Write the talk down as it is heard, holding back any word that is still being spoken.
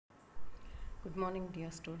Good morning,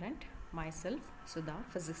 dear student. Myself, Sudha,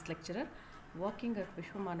 physics lecturer, working at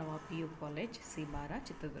Vishwamanava PU College, Sibara,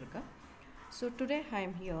 Chitradurga. So today I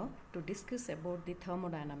am here to discuss about the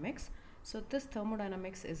thermodynamics. So this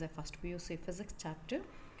thermodynamics is a first PUC physics chapter.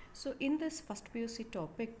 So in this first PUC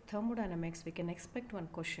topic, thermodynamics, we can expect one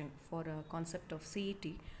question for a concept of CET,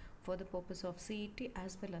 for the purpose of CET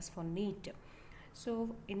as well as for NEET.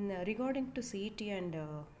 So in regarding to CET and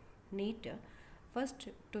NEET, first,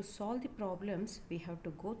 to solve the problems, we have to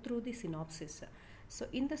go through the synopsis. So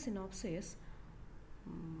in the synopsis,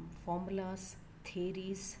 formulas,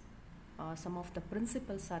 theories, some of the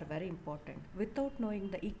principles are very important. Without knowing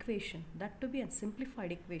the equation, that to be a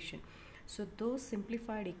simplified equation. So those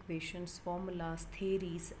simplified equations, formulas,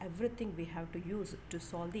 theories, everything we have to use to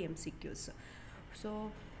solve the MCQ'S. So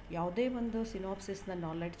ಯಾವುದೇ ಒಂದು ಸಿನಾಪ್ಸಿಸ್ನ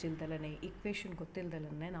knowledge ಇಲ್ದಲೇ equation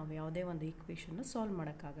ಗೊತ್ತಿಲ್ದಲೇ ನಾವು ಯಾವುದೇ ಒಂದು ಈಕ್ವೇಷನ್ನ solve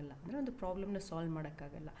ಮಾಡೋಕ್ಕಾಗಲ್ಲ, ಅಂದರೆ ಒಂದು ಪ್ರಾಬ್ಲಮ್ನ solve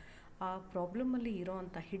ಮಾಡೋಕ್ಕಾಗಲ್ಲ. ಆ ಪ್ರಾಬ್ಲಮಲ್ಲಿ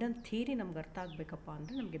ಇರೋವಂಥ ಹಿಡನ್ ಥಿಯರಿ ನಮ್ಗೆ ಅರ್ಥ ಆಗಬೇಕಪ್ಪ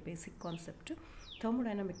ಅಂದರೆ ನಮಗೆ ಬೇಸಿಕ್ ಕಾನ್ಸೆಪ್ಟ್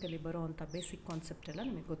ಥರ್ಮೋಡೈನಮಿಕ್ಸಲ್ಲಿ ಬರೋವಂಥ ಬೇಸಿಕ್ ಕಾನ್ಸೆಪ್ಟ್ ಎಲ್ಲ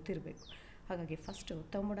ನಮಗೆ ಗೊತ್ತಿರಬೇಕು. ಹಾಗಾಗಿ ಫಸ್ಟು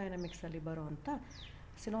ಥರ್ಮೋಡೈನಮಿಕ್ಸಲ್ಲಿ ಬರೋವಂಥ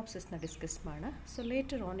ಸಿನಾಪ್ಸಿಸ್ನ ಡಿಸ್ಕಸ್ ಮಾಡೋಣ. So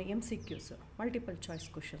later on MCQs multiple choice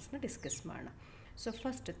ಕ್ವಶನ್ಸ್ನ discuss ಮಾಡೋಣ. ಸೊ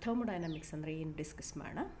ಫಸ್ಟ್ ಥರ್ಮೋಡೈನಮಿಕ್ಸ್ ಅಂದರೆ ಏನು ಡಿಸ್ಕಸ್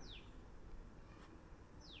ಮಾಡೋಣ.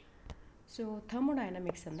 ಸೊ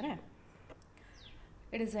ಥರ್ಮೋಡೈನಮಿಕ್ಸ್ ಅಂದರೆ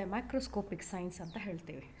it is A microscopic science ಅಂತ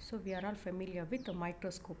ಹೇಳ್ತೀವಿ. So we are all familiar with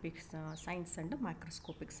microscopic science and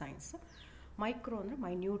microscopic science. Micro ಅಂದರೆ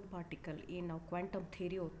minute particle. ಏನು ನಾವು quantum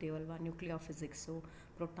theory ಓದ್ತೀವಲ್ವ, nuclear physics,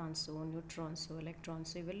 protons, neutrons,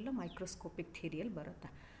 electrons, ಇವೆಲ್ಲ ಮೈಕ್ರೋಸ್ಕೋಪಿಕ್ ಥಿಯರಿಯಲ್ಲಿ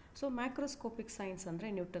ಬರುತ್ತೆ. ಸೊ ಮೈಕ್ರೋಸ್ಕೋಪಿಕ್ ಸೈನ್ಸ್ ಅಂದರೆ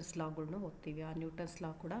Newton's ಲಾಗಳನ್ನೂ ಓದ್ತೀವಿ. ಆ ನ್ಯೂಟನ್ಸ್ ಲಾ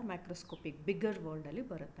ಕೂಡ ಮೈಕ್ರೋಸ್ಕೋಪಿಕ್ ಬಿಗ್ಗರ್ ವರ್ಲ್ಡಲ್ಲಿ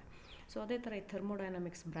ಬರುತ್ತೆ. ಸೊ ಅದೇ ಥರ ಈ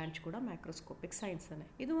ಥರ್ಮೋಡೈನಮಿಕ್ಸ್ ಬ್ರಾಂಚ್ ಕೂಡ ಮೈಕ್ರೋಸ್ಕೋಪಿಕ್ ಸೈನ್ಸನ್ನೇ.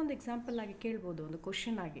 ಇದು ಒಂದು ಎಕ್ಸಾಂಪಲ್ ಆಗಿ ಕೇಳ್ಬೋದು, ಒಂದು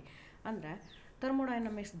ಕ್ವಶನ್ ಆಗಿ. ಅಂದರೆ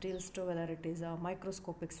thermodynamics deals to whether it is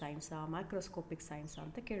microscopic ಸೈನ್ಸಾ microscopic ಸೈನ್ಸಾ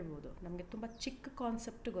ಅಂತ ಕೇಳ್ಬೋದು. ನಮಗೆ ತುಂಬ ಚಿಕ್ಕ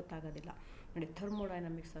ಕಾನ್ಸೆಪ್ಟ್ ಗೊತ್ತಾಗೋದಿಲ್ಲ. ನೋಡಿ,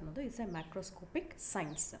 ಥರ್ಮೋಡೈನಮಿಕ್ಸ್ ಅನ್ನೋದು is A microscopic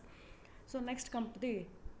science. So next come to the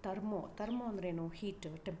thermo ಅಂದ್ರೇನು? ಹೀಟ್,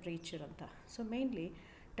 ಟೆಂಪ್ರೇಚರ್ ಅಂತ. So mainly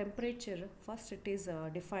temperature first it is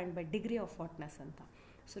defined by degree of hotness ಅಂತ.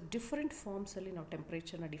 ಸೊ ಡಿಫ್ರೆಂಟ್ ಫಾರ್ಮ್ಸಲ್ಲಿ ನಾವು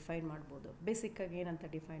ಟೆಂಪ್ರೇಚರ್ನ ಡಿಫೈನ್ ಮಾಡ್ಬೋದು. ಬೇಸಿಕ್ಕಾಗಿ ಏನಂತ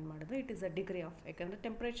ಡಿಫೈನ್ ಮಾಡಿದ್ರೆ it is a degree of, ಯಾಕಂದರೆ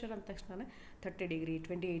temperature ಅಂದ ತಕ್ಷಣ 30 ಡಿಗ್ರಿ,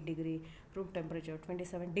 28 ಡಿಗ್ರಿ, ರೂಮ್ ಟೆಂಪ್ರೇಚರ್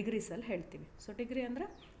 27 ಡಿಗ್ರೀಸಲ್ಲಿ ಹೇಳ್ತೀವಿ. ಸೊ ಡಿಗ್ರಿ ಅಂದರೆ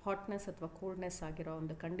ಹಾಟ್ನೆಸ್ ಅಥವಾ ಕೋಲ್ಡ್ನೆಸ್ ಆಗಿರೋ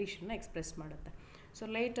ಒಂದು ಕಂಡೀಷನ್ನ ಎಕ್ಸ್ಪ್ರೆಸ್ ಮಾಡುತ್ತೆ. ಸೊ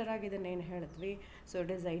ಲೇಟರಾಗಿ ಇದನ್ನೇನು ಹೇಳಿದ್ವಿ, so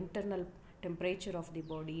it is a internal temperature of the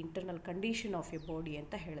body, internal condition of A body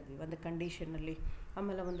ಅಂತ ಹೇಳಿದ್ವಿ ಒಂದು ಕಂಡೀಷನಲ್ಲಿ.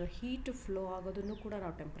 ಆಮೇಲೆ ಒಂದು ಹೀಟ್ ಫ್ಲೋ ಆಗೋದನ್ನು ಕೂಡ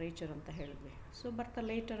ನಾವು ಟೆಂಪ್ರೇಚರ್ ಅಂತ ಹೇಳಿದ್ವಿ. ಸೊ ಬರ್ತಾ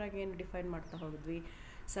ಲೇಟರಾಗಿ ಏನು ಡಿಫೈನ್ ಮಾಡ್ತಾ ಹೋಗಿದ್ವಿ,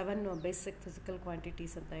 7 ಬೇಸಿಕ್ ಫಿಸಿಕಲ್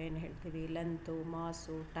ಕ್ವಾಂಟಿಟೀಸ್ ಅಂತ ಏನು ಹೇಳ್ತೀವಿ, ಲೆಂತು,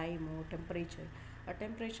 ಮಾಸು, ಟೈಮು, ಟೆಂಪ್ರೇಚರ್. ಆ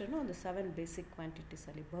ಟೆಂಪ್ರೇಚರ್ನು ಒಂದು 7 ಬೇಸಿಕ್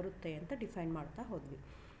ಕ್ವಾಂಟಿಟೀಸಲ್ಲಿ ಬರುತ್ತೆ ಅಂತ ಡಿಫೈನ್ ಮಾಡ್ತಾ ಹೋದ್ವಿ.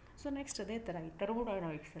 ಸೊ ನೆಕ್ಸ್ಟ್ ಅದೇ ಥರ ಈ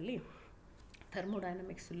ಥರ್ಮೋಡೈನಮಿಕ್ಸ್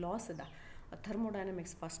ಲಾಸ್ ಇದೆ.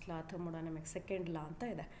 Thermodynamics first law, thermodynamics second ಲಾ ಅಂತ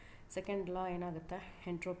ಇದೆ. ಸೆಕೆಂಡ್ ಲಾ ಏನಾಗುತ್ತೆ,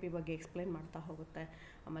 ಎಂಟ್ರೋಪಿ ಬಗ್ಗೆ ಎಕ್ಸ್ಪ್ಲೈನ್ ಮಾಡ್ತಾ ಹೋಗುತ್ತೆ.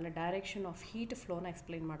 ಆಮೇಲೆ ಡೈರೆಕ್ಷನ್ ಆಫ್ ಹೀಟ್ ಫ್ಲೋನ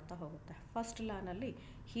ಎಕ್ಸ್ಪ್ಲೈನ್ ಮಾಡ್ತಾ ಹೋಗುತ್ತೆ. ಫಸ್ಟ್ ಲಾನಲ್ಲಿ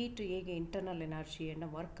ಹೀಟ್ ಹೇಗೆ ಇಂಟರ್ನಲ್ ಎನರ್ಜಿಯನ್ನು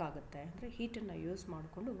ವರ್ಕ್ ಆಗುತ್ತೆ, ಅಂದರೆ ಹೀಟನ್ನು ಯೂಸ್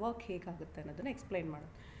ಮಾಡಿಕೊಂಡು ವರ್ಕ್ ಹೇಗಾಗುತ್ತೆ ಅನ್ನೋದನ್ನು ಎಕ್ಸ್ಪ್ಲೈನ್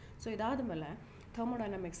ಮಾಡುತ್ತೆ. ಸೊ ಇದಾದಮೇಲೆ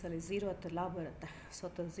ಥರ್ಮೋಡೈನಮಿಕ್ಸಲ್ಲಿ 0th ಲಾ ಬರುತ್ತೆ. So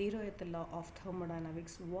the 0th law of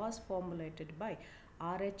thermodynamics was formulated by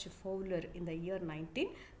R.H. Fowler in the year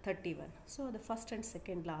 1931. So ಅದು ಫಸ್ಟ್ ಆ್ಯಂಡ್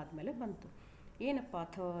ಸೆಕೆಂಡ್ ಲಾ ಆದಮೇಲೆ ಬಂತು. ಏನಪ್ಪ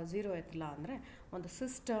 0th ಲಾ ಅಂದರೆ ಒಂದು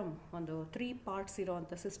ಸಿಸ್ಟಮ್, ಒಂದು 3 ಪಾರ್ಟ್ಸ್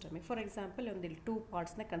ಇರೋವಂಥ ಸಿಸ್ಟಮಿಗೆ, ಫಾರ್ ಎಕ್ಸಾಂಪಲ್ ಒಂದು ಇಲ್ಲಿ 2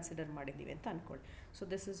 ಪಾರ್ಟ್ಸ್ನ ಕನ್ಸಿಡರ್ ಮಾಡಿದ್ದೀವಿ ಅಂತ ಅಂದ್ಕೊಳ್ಳಿ. So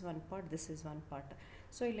this is 1 part, this is 1 part.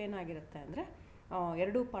 So ಇಲ್ಲೇನಾಗಿರುತ್ತೆ ಅಂದರೆ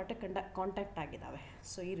 2 ಪಾರ್ಟ್ ಕಾಂಟ್ಯಾಕ್ಟ್ ಆಗಿದ್ದಾವೆ.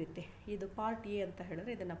 ಸೊ ಈ ರೀತಿ ಇದು ಪಾರ್ಟ್ ಎ ಅಂತ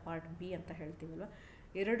ಹೇಳಿದ್ರೆ ಇದನ್ನು ಪಾರ್ಟ್ ಬಿ ಅಂತ ಹೇಳ್ತೀವಲ್ವ.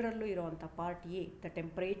 ಎರಡರಲ್ಲೂ ಇರೋವಂಥ part A, the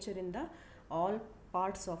ಟೆಂಪ್ರೇಚರಿಂದ all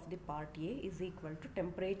parts of the part A is equal to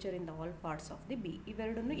temperature in the all parts of the B.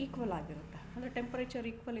 ಇವೆರಡನ್ನೂ ಈಕ್ವಲ್ ಆಗಿರುತ್ತೆ. ಅಂದರೆ ಟೆಂಪ್ರೇಚರ್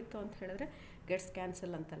ಈಕ್ವಲ್ ಇತ್ತು ಅಂತ ಹೇಳಿದ್ರೆ ಗೆಟ್ಸ್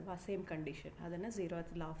ಕ್ಯಾನ್ಸಲ್ ಅಂತಲ್ವಾ, ಸೇಮ್ ಕಂಡೀಷನ್. ಅದನ್ನು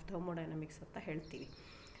 0th ಲಾ ಆಫ್ ಥರ್ಮೋಡೈನಮಿಕ್ಸ್ ಅಂತ ಹೇಳ್ತೀವಿ.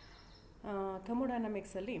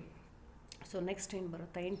 ಥರ್ಮೋಡೈನಮಿಕ್ಸಲ್ಲಿ so next ಏನು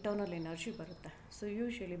ಬರುತ್ತೆ, ಇಂಟರ್ನಲ್ ಎನರ್ಜಿ ಬರುತ್ತೆ. ಸೊ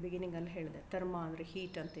ಯೂಶ್ವಲಿ ಬಿಗಿನಿಂಗಲ್ಲಿ ಹೇಳಿದೆ, ಥರ್ಮ ಅಂದರೆ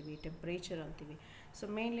ಹೀಟ್ ಅಂತೀವಿ, ಟೆಂಪ್ರೇಚರ್ ಅಂತೀವಿ. ಸೊ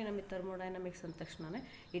ಮೇನ್ಲಿ ನಮಗೆ ಥರ್ಮೋಡೈನಮಿಕ್ಸ್ ಅಂದ ತಕ್ಷಣ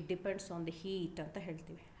it depends on the heat ಅಂತ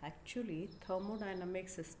ಹೇಳ್ತೀವಿ. Actually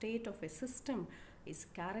thermodynamics state of A system is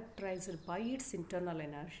characterised by it's internal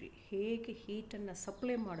energy. ಹೇಗೆ ಹೀಟನ್ನು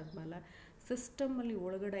ಸಪ್ಲೈ ಮಾಡಿದ್ಮೇಲೆ ಸಿಸ್ಟಮಲ್ಲಿ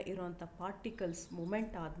ಒಳಗಡೆ ಇರೋವಂಥ ಪಾರ್ಟಿಕಲ್ಸ್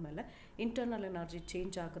ಮೂಮೆಂಟ್ ಆದಮೇಲೆ ಇಂಟರ್ನಲ್ ಎನರ್ಜಿ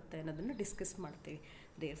ಚೇಂಜ್ ಆಗುತ್ತೆ ಅನ್ನೋದನ್ನು ಡಿಸ್ಕಸ್ ಮಾಡ್ತೀವಿ.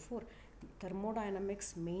 Therefore thermodynamics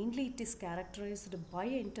mainly it is characterized by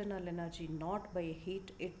internal energy, not by heat.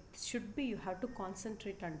 It should be, you have to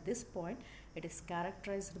concentrate on this point, it is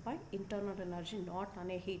characterized by internal energy, not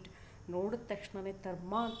on a heat. ನೋಡಿದ ತಕ್ಷಣವೇ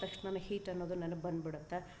ಥರ್ಮ ಅಂದ ತಕ್ಷಣ heat ಅನ್ನೋದು ನನಗೆ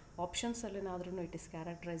ಬಂದುಬಿಡುತ್ತೆ. ಆಪ್ಷನ್ಸಲ್ಲೇನಾದ್ರೂ it is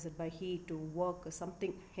characterised by heat, work,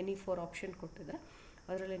 something, any 4 option ಕೊಟ್ಟಿದ್ರೆ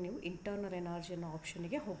ಅದರಲ್ಲಿ ನೀವು ಇಂಟರ್ನಲ್ ಎನರ್ಜಿ ಅನ್ನೋ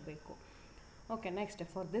ಆಪ್ಷನ್ಗೆ ಹೋಗಬೇಕು. Okay, next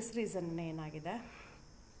for this reason ಏನಾಗಿದೆ,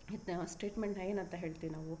 ಇದನ್ನ ಸ್ಟೇಟ್ಮೆಂಟ್ ಏನಂತ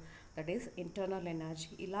ಹೇಳ್ತೀವಿ ನಾವು, ದಟ್ ಈಸ್ ಇಂಟರ್ನಲ್ ಎನರ್ಜಿ.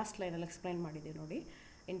 ಈ ಲಾಸ್ಟ್ ಲೈನಲ್ಲಿ ಎಕ್ಸ್ಪ್ಲೈನ್ ಮಾಡಿದ್ದೀವಿ ನೋಡಿ.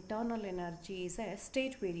 Internal energy is A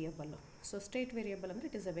state variable. So state variable ಅಂದರೆ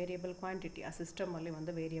it is a variable quantity, ಆ ಸಿಸ್ಟಮಲ್ಲಿ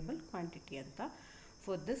ಒಂದು ವೇರಿಯಬಲ್ ಕ್ವಾಂಟಿಟಿ ಅಂತ.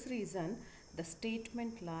 For this reason the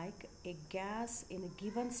statement like a gas in a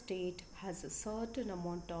given state has a certain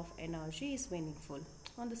amount of energy is meaningful.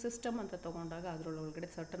 ಒಂದು system ಅಂತ ತೊಗೊಂಡಾಗ ಅದರೊಳಗಡೆ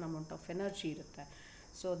certain amount of energy ಇರುತ್ತೆ.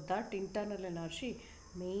 So that internal energy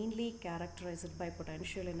mainly characterised by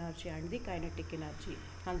potential energy and the kinetic energy.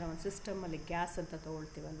 ಅಂದರೆ ಒಂದು ಸಿಸ್ಟಮಲ್ಲಿ gas ಅಂತ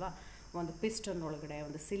ತೊಗೊಳ್ತೀವಲ್ವ, ಒಂದು piston ಒಳಗಡೆ,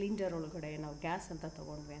 ಒಂದು ಸಿಲಿಂಡರ್ ಒಳಗಡೆ ನಾವು ಗ್ಯಾಸ್ ಅಂತ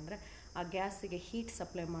ತೊಗೊಂಡ್ವಿ ಅಂದರೆ ಆ ಗ್ಯಾಸಿಗೆ ಹೀಟ್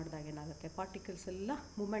ಸಪ್ಲೈ ಮಾಡಿದಾಗ ಏನಾಗುತ್ತೆ, ಪಾರ್ಟಿಕಲ್ಸ್ ಎಲ್ಲ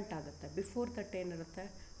ಮೂಮೆಂಟ್ ಆಗುತ್ತೆ. ಬಿಫೋರ್ ದಟ್ ಏನಿರುತ್ತೆ,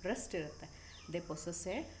 ರೆಸ್ಟ್ ಇರುತ್ತೆ. They possess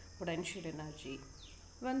a potential energy.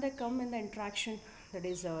 When they come in the interaction, that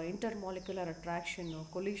is intermolecular attraction,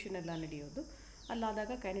 collision ಎಲ್ಲ ನಡೆಯೋದು,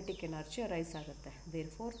 ಅಲ್ಲಾದಾಗ ಕೈನೆಟಿಕ್ ಎನರ್ಜಿ ರೈಸ್ ಆಗುತ್ತೆ.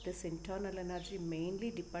 Therefore, this internal energy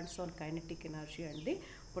mainly depends on kinetic energy and the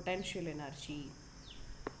potential energy.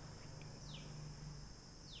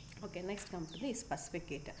 Okay, next come to the specific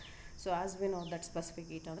heat. So as we know that specific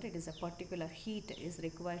heat ಅಂದರೆ it is a particular heat is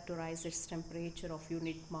required to rise its temperature of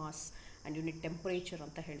unit mass and unit temperature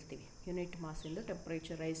ಅಂತ ಹೇಳ್ತೀವಿ. Unit ಮಾಸಿಂದ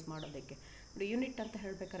temperature rice ಮಾಡೋದಕ್ಕೆ. Unit ಅಂತ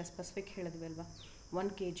ಹೇಳಬೇಕಾದ್ರೆ specific ಹೇಳಿದ್ವಿ ಅಲ್ವಾ, 1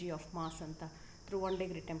 kg of mass ಅಂತ through 1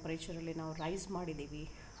 degree ಟೆಂಪ್ರೇಚರಲ್ಲಿ ನಾವು ರೈಸ್ ಮಾಡಿದ್ದೀವಿ.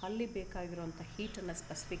 ಅಲ್ಲಿ ಬೇಕಾಗಿರೋಂಥ ಹೀಟನ್ನು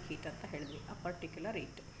ಸ್ಪೆಸಿಫಿಕ್ ಹೀಟ್ ಅಂತ ಹೇಳಿದ್ವಿ, ಆ ಪರ್ಟಿಕ್ಯುಲರ್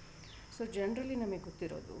ಹೀಟ್. ಸೊ ಜನರಲಿ ನಮಗೆ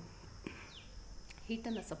ಗೊತ್ತಿರೋದು,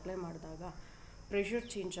 ಹೀಟನ್ನು ಸಪ್ಲೈ ಮಾಡಿದಾಗ ಪ್ರೆಷರ್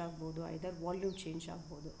ಚೇಂಜ್ ಆಗ್ಬೋದು, ಐದರ್ ವಾಲ್ಯೂಮ್ ಚೇಂಜ್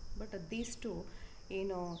ಆಗ್ಬೋದು. ಬಟ್ ದೀಸ್ ಟು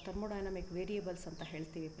ಏನು ಥರ್ಮೋಡೈನಮಿಕ್ ವೇರಿಯೇಬಲ್ಸ್ ಅಂತ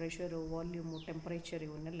ಹೇಳ್ತೀವಿ, ಪ್ರೆಷರು, ವಾಲ್ಯೂಮು, ಟೆಂಪ್ರೇಚರ್,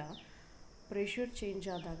 ಇವನ್ನೆಲ್ಲ ಪ್ರೆಷರ್ ಚೇಂಜ್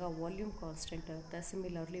ಆದಾಗ ವಾಲ್ಯೂಮ್ ಕಾನ್ಸ್ಟೆಂಟ್ ಇರುತ್ತೆ.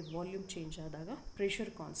 ಸಿಮಿಲರ್ಲಿ ವಾಲ್ಯೂಮ್ ಚೇಂಜ್ ಆದಾಗ ಪ್ರೆಷರ್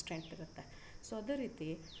ಕಾನ್ಸ್ಟೆಂಟ್ ಇರುತ್ತೆ. ಸೊ ಅದೇ ರೀತಿ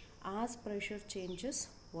as pressure changes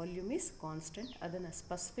volume is constant. ಅದನ್ನು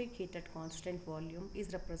specific heat at constant volume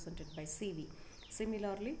is represented by C V.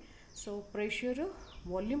 Similarly so pressure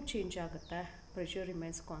volume change ಆಗುತ್ತೆ, pressure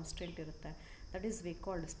remains constant ಇರುತ್ತೆ. That is we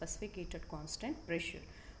called specific heat at constant pressure.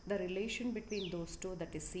 The relation between those two,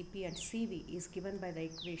 that is Cp and Cv, is given by the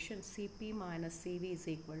equation Cp minus Cv is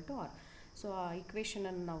equal to R. So ಆ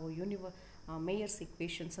ಇಕ್ವೇಷನನ್ನು ನಾವು mayors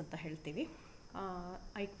equations ಅಂತ ಹೇಳ್ತೀವಿ.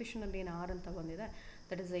 ಆ ಇಕ್ವೇಷನಲ್ಲಿ ಏನು R ಅಂತ ಬಂದಿದೆ,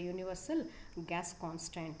 that is a universal gas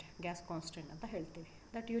constant ಅಂತ ಹೇಳ್ತೀವಿ.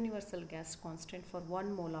 That universal gas constant for 1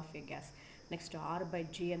 mole of A gas. Next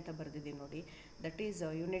R/G ಅಂತ ಬರೆದಿದ್ದೀವಿ ನೋಡಿ, ದಟ್ ಈಸ್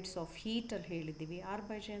ಯೂನಿಟ್ಸ್ ಆಫ್ ಹೀಟಲ್ಲಿ ಹೇಳಿದ್ದೀವಿ.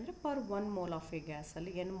 R/G ಅಂದರೆ ಪರ್ 1 mole ಆಫ್ ಎ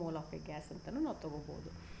ಗ್ಯಾಸಲ್ಲಿ N mole of A gas ಅಂತಲೂ ನಾವು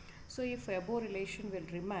ತೊಗೋಬೋದು. So if above relation will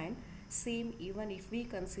remain same even if we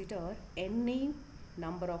consider any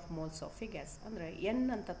number of moles of A gas. ಅಂದರೆ N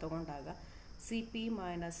ಅಂತ ತೊಗೊಂಡಾಗ C P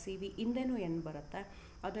minus C V ಹಿಂದೆನೂ N ಬರುತ್ತೆ,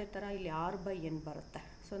 ಅದೇ ಥರ ಇಲ್ಲಿ R/N ಬರುತ್ತೆ.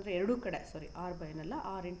 ಸೊ ಅಂದರೆ ಎರಡೂ ಕಡೆ R/N ಅಲ್ಲ,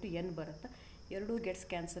 R ಇಂಟು ಎನ್ ಬರುತ್ತೆ. ಎರಡೂ ಗೆಟ್ಸ್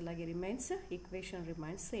ಕ್ಯಾನ್ಸಲ್ ಆಗಿ ರಿಮೈನ್ಸ್, ಇಕ್ವೇಷನ್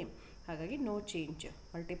ರಿಮೈನ್ಸ್ ಸೇಮ್. ಹಾಗಾಗಿ ನೋ ಚೇಂಜ್.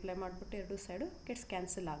 ಮಲ್ಟಿಪ್ಲೈ ಮಾಡಿಬಿಟ್ಟು ಎರಡು ಸೈಡು ಗೆಟ್ಸ್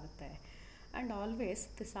ಕ್ಯಾನ್ಸಲ್ ಆಗುತ್ತೆ. And always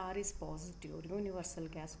this are is positive. Universal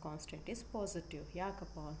gas constant is positive.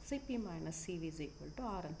 ಯಾಕಪ್ಪ, C P minus C V is equal to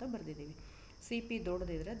R ಅಂತ ಬರೆದಿದ್ದೀವಿ. C P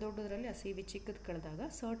ದೊಡ್ಡದ್ರಲ್ಲಿ ಆ C V ಚಿಕ್ಕದು ಕಳೆದಾಗ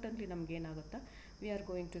certainly ನಮಗೇನಾಗುತ್ತೆ, we are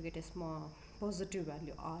going to get A positive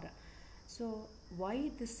value R. So why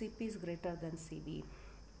this C P is greater than C V?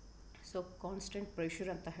 So constant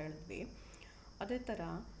pressure ಅಂತ ಹೇಳಿದ್ವಿ. ಅದೇ ಥರ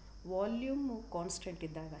volume constant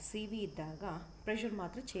ಇದ್ದಾಗ, C V ಇದ್ದಾಗ pressure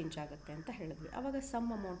ಮಾತ್ರ change ಆಗುತ್ತೆ ಅಂತ ಹೇಳಿದ್ವಿ. ಆವಾಗ ಸಮ್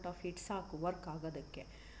ಅಮೌಂಟ್ ಆಫ್ ಹೀಟ್ ಸಾಕು ವರ್ಕ್ ಆಗೋದಕ್ಕೆ.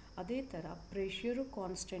 ಅದೇ ಥರ ಪ್ರೆಷರು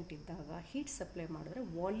ಕಾನ್ಸ್ಟೆಂಟ್ ಇದ್ದಾಗ ಹೀಟ್ ಸಪ್ಲೈ ಮಾಡಿದ್ರೆ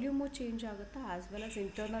ವಾಲ್ಯೂಮು ಚೇಂಜ್ ಆಗುತ್ತೆ, as well as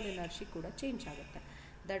internal energy ಕೂಡ ಚೇಂಜ್ ಆಗುತ್ತೆ.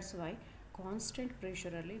 That's why constant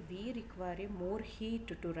ಪ್ರೆಷರಲ್ಲಿ we require A more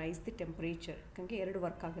heat to rice the temperature. ಯಾಕಂದರೆ ಎರಡು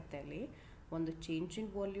ವರ್ಕ್ ಆಗುತ್ತೆ ಅಲ್ಲಿ. ಒಂದು ಚೇಂಜ್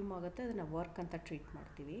ಇನ್ ವಾಲ್ಯೂಮ್ ಆಗುತ್ತೆ, ಅದನ್ನು ವರ್ಕ್ ಅಂತ ಟ್ರೀಟ್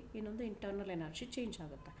ಮಾಡ್ತೀವಿ. ಇನ್ನೊಂದು ಇಂಟರ್ನಲ್ ಎನರ್ಜಿ ಚೇಂಜ್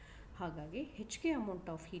ಆಗುತ್ತೆ. ಹಾಗಾಗಿ ಹೆಚ್ಚಿಗೆ ಅಮೌಂಟ್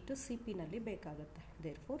ಆಫ್ ಹೀಟು ಸಿ ಪಿನಲ್ಲಿ ಬೇಕಾಗುತ್ತೆ.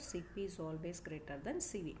 Therefore C P is always greater than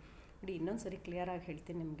C V. ನೋಡಿ ಇನ್ನೊಂದು ಸರಿ ಕ್ಲಿಯರಾಗಿ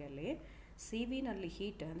ಹೇಳ್ತೀನಿ ನಿಮಗೆ. ಅಲ್ಲಿ ಸಿ ವಿನಲ್ಲಿ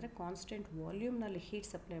ಹೀಟ್ ಅಂದರೆ ಕಾನ್ಸ್ಟೆಂಟ್ ವಾಲ್ಯೂಮ್ನಲ್ಲಿ ಹೀಟ್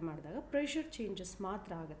ಸಪ್ಲೈ ಮಾಡಿದಾಗ ಪ್ರೆಷರ್ ಚೇಂಜಸ್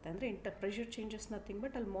ಮಾತ್ರ ಆಗುತ್ತೆ. ಅಂದರೆ ಪ್ರೆಷರ್ ಚೇಂಜಸ್ ನಥಿಂಗ್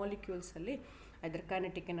ಬಟ್ ಅಲ್ಲಿ ಮಾಲಿಕ್ಯೂಲ್ಸಲ್ಲಿ ಅದರ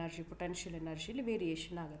ಕೈನೆಟಿಕ್ ಎನರ್ಜಿ, ಪೊಟೆನ್ಷಿಯಲ್ ಎನರ್ಜಿಲಿ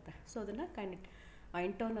ವೇರಿಯೇಷನ್ ಆಗುತ್ತೆ. ಸೊ ಅದನ್ನು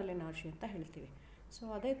ಇಂಟರ್ನಲ್ ಎನರ್ಜಿ ಅಂತ ಹೇಳ್ತೀವಿ. ಸೊ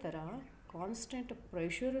ಅದೇ ಥರ ಕಾನ್ಸ್ಟೆಂಟ್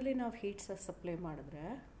ಪ್ರೆಷರಲ್ಲಿ ನಾವು ಹೀಟ್ಸ್ ಸಪ್ಲೈ ಮಾಡಿದ್ರೆ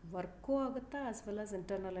ವರ್ಕು ಆಗುತ್ತೆ, as well as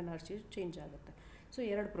internal energy change ಆಗುತ್ತೆ. ಸೊ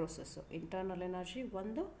ಎರಡು ಪ್ರೋಸೆಸ್ಸು, ಇಂಟರ್ನಲ್ ಎನರ್ಜಿ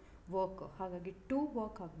ಒಂದು ವರ್ಕ್. ಹಾಗಾಗಿ ಟು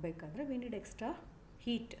ವರ್ಕ್ ಆಗಬೇಕಂದ್ರೆ we need extra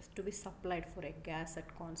heat to be supplied for a gas at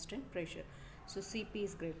constant pressure. So Cp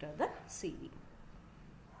is greater than Cv.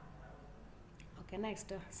 Okay,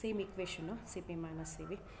 next same equation, Cp minus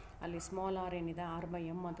Cv. ಅಲ್ಲಿ small r ಏನಿದೆ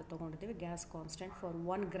R/m ಅಂತ ತೊಗೊಂಡಿದ್ದೀವಿ, gas constant for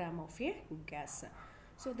 1 gram of A gas.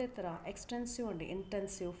 So ಅದೇ ಥರ extensive and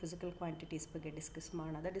intensive physical quantities ಬಗ್ಗೆ discuss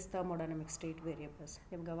ಮಾಡೋಣ. That is thermodynamic state variables.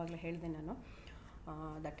 ನಿಮ್ಗೆ ಅವಾಗಲೇ ಹೇಳಿದೆ ನಾನು.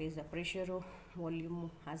 That is the pressure, volume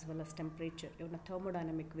as well as temperature. ಇವನ್ನ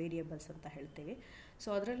ಥರ್ಮೋಡೈನಮಿಕ್ ವೇರಿಯಬಲ್ಸ್ ಅಂತ ಹೇಳ್ತೀವಿ. ಸೊ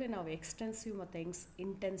ಅದರಲ್ಲಿ ನಾವು ಎಕ್ಸ್ಟೆನ್ಸಿವ್ ಮತ್ತು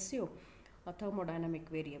ಇಂಟೆನ್ಸಿವ್ ಥರ್ಮೋಡೈನಮಿಕ್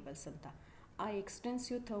ವೇರಿಯಬಲ್ಸ್ ಅಂತ. ಆ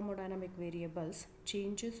extensive thermodynamic variables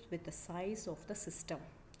changes with the size of the system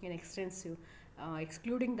in extensive,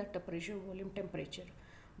 excluding that pressure, volume, temperature.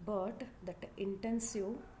 But that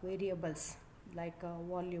intensive variables like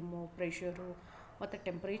volume, pressure ಮತ್ತು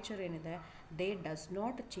temperature ಏನಿದೆ, they does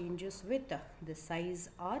not changes with the size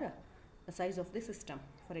are the size of the system.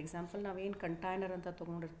 For example ನಾವೇನು container ಅಂತ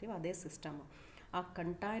ತೊಗೊಂಡಿರ್ತೀವಿ ಅದೇ system. ಆ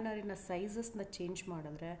ಕಂಟೈನರಿನ ಸೈಜಸ್ನ change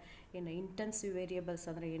ಮಾಡಿದ್ರೆ ಏನು intensive variables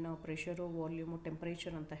ಅಂದರೆ ಏನು ಪ್ರೆಷರು, ವಾಲ್ಯೂಮು,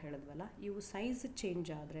 ಟೆಂಪ್ರೇಚರ್ ಅಂತ ಹೇಳಿದ್ವಲ್ಲ, ಇವು ಸೈಜ್ ಚೇಂಜ್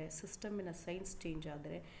ಆದರೆ, ಸಿಸ್ಟಮಿನ ಸೈಜ್ ಚೇಂಜ್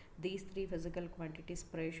ಆದರೆ, these 3 physical quantities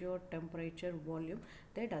pressure, temperature, volume,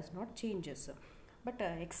 they does not changes. But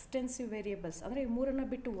extensive variables ಅಂದರೆ ಈ ಮೂರನ್ನು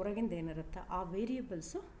ಬಿಟ್ಟು ಹೊರಗಿಂದ ಏನಿರುತ್ತೆ ಆ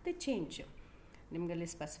ವೇರಿಯಬಲ್ಸು ದೇ ಚೇಂಜ್. ನಿಮಗಲ್ಲಿ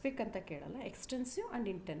ಸ್ಪೆಸಿಫಿಕ್ ಅಂತ ಕೇಳಲ್ಲ, ಎಕ್ಸ್ಟೆನ್ಸಿವ್ ಆ್ಯಂಡ್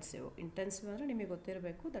ಇಂಟೆನ್ಸಿವ್. ಇಂಟೆನ್ಸಿವ್ ಅಂದರೆ ನಿಮಗೆ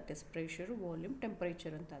ಗೊತ್ತಿರಬೇಕು, that is pressure, volume,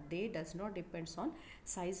 temperature ಅಂತ. They does not depends on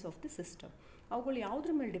size of the system. ಅವುಗಳು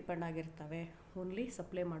ಯಾವುದ್ರ ಮೇಲೆ ಡಿಪೆಂಡ್ ಆಗಿರ್ತವೆ? ಓನ್ಲಿ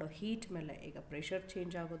ಸಪ್ಲೈ ಮಾಡೋ ಹೀಟ್ ಮೇಲೆ. ಈಗ ಪ್ರೆಷರ್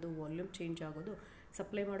ಚೇಂಜ್ ಆಗೋದು, ವಾಲ್ಯೂಮ್ ಚೇಂಜ್ ಆಗೋದು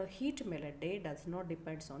ಸಪ್ಲೈ ಮಾಡೋ ಹೀಟ್ ಮೇಲೆ. They does not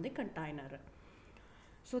depends on the container.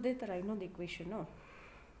 So ಅದೇ ಥರ ಇನ್ನೊಂದು ಇಕ್ವೇಷನ್ನು,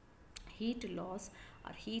 heat loss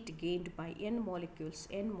or heat gained by n molecules,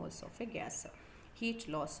 n moles of a gas. Heat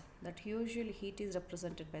loss, that usually heat is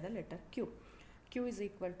represented by the letter Q. Q is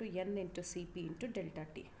equal to n into Cp into delta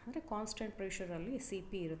T. ಅಂದರೆ constant ಪ್ರೆಷರಲ್ಲಿ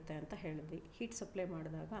Cp ಇರುತ್ತೆ ಅಂತ ಹೇಳಿದ್ವಿ. Heat supply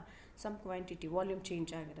ಮಾಡಿದಾಗ some quantity volume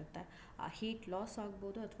change ಆಗಿರುತ್ತೆ. ಆ heat loss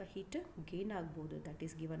ಆಗ್ಬೋದು ಅಥವಾ heat gain ಆಗ್ಬೋದು. That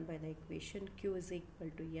is given by the equation Q is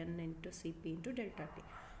equal to n into Cp into delta T.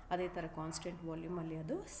 ಅದೇ ಥರ ಕಾನ್ಸ್ಟೆಂಟ್ ವಾಲ್ಯೂಮಲ್ಲಿ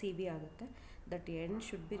ಅದು Cv ಆಗುತ್ತೆ. That N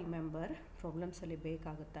should be remember, ಪ್ರಾಬ್ಲಮ್ಸಲ್ಲಿ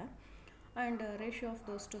ಬೇಕಾಗುತ್ತೆ. And ratio of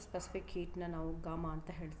those two specific ಹೀಟ್ನ ನಾವು gamma ಅಂತ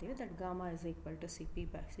ಹೇಳ್ತೀವಿ. That gamma is equal to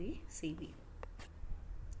Cp/Cv.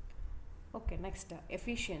 Okay, next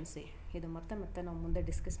efficiency. ಇದು ಮತ್ತೆ ನಾವು ಮುಂದೆ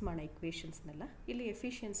ಡಿಸ್ಕಸ್ ಮಾಡೋ ಇಕ್ವೇಷನ್ಸ್ನೆಲ್ಲ. ಇಲ್ಲಿ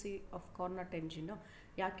ಎಫಿಷಿಯನ್ಸಿ ಆಫ್ ಕಾರ್ನಾಟ್ ಎಂಜಿನ್ನು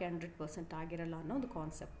ಯಾಕೆ 100% ಆಗಿರಲ್ಲ ಅನ್ನೋ ಒಂದು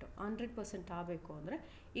ಕಾನ್ಸೆಪ್ಟು. 100% ಆಗಬೇಕು ಅಂದರೆ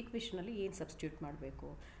ಈಕ್ವೇಷನಲ್ಲಿ ಏನು ಸಬ್ಸ್ಟಿಟ್ಯೂಟ್ ಮಾಡಬೇಕು?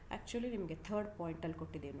 ಆ್ಯಕ್ಚುಲಿ ನಿಮಗೆ ಥರ್ಡ್ ಪಾಯಿಂಟಲ್ಲಿ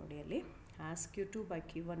ಕೊಟ್ಟಿದ್ದೀವಿ ನೋಡಿ, ಅಲ್ಲಿ as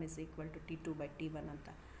Q2/Q1 is equal to T2/T1 ಅಂತ.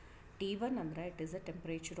 T1 ಅಂದರೆ it is a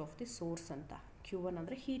temperature of the source ಅಂತ. Q1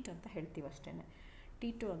 ಅಂದರೆ ಹೀಟ್ ಅಂತ ಹೇಳ್ತೀವಿ ಅಷ್ಟೇ.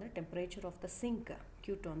 T2 ಅಂದರೆ temperature of the sink.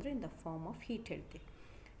 Q2 ಅಂದರೆ in the form of heat ಹೇಳ್ತೀವಿ.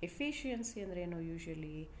 ಎಫಿಷಿಯನ್ಸಿ ಅಂದರೆ ಏನು?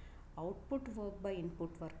 Usually output work by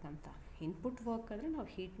input work ಅಂತ. ಇನ್ಪುಟ್ ವರ್ಕ್ ಅಂದರೆ ನಾವು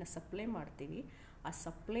ಹೀಟ್ನ ಸಪ್ಲೈ ಮಾಡ್ತೀವಿ. ಆ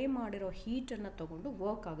ಸಪ್ಲೈ ಮಾಡಿರೋ ಹೀಟನ್ನು ತೊಗೊಂಡು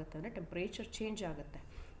ವರ್ಕ್ ಆಗುತ್ತೆ, ಅಂದರೆ ಟೆಂಪ್ರೇಚರ್ ಚೇಂಜ್ ಆಗುತ್ತೆ.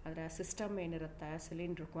 ಆದರೆ ಆ ಸಿಸ್ಟಮ್ ಏನಿರುತ್ತೆ,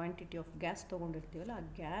 ಸಿಲಿಂಡ್ರ್ ಕ್ವಾಂಟಿಟಿ ಆಫ್ ಗ್ಯಾಸ್ ತೊಗೊಂಡಿರ್ತೀವಲ್ಲ, ಆ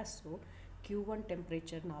ಗ್ಯಾಸು Q1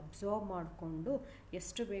 ಟೆಂಪ್ರೇಚರ್ನ ಅಬ್ಸಾರ್ಬ್ ಮಾಡಿಕೊಂಡು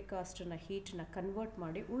ಎಷ್ಟು ಬೇಕೋ ಅಷ್ಟನ್ನು ಹೀಟನ್ನ ಕನ್ವರ್ಟ್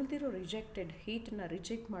ಮಾಡಿ ಉಳಿದಿರೋ ರಿಜೆಕ್ಟೆಡ್ ಹೀಟನ್ನ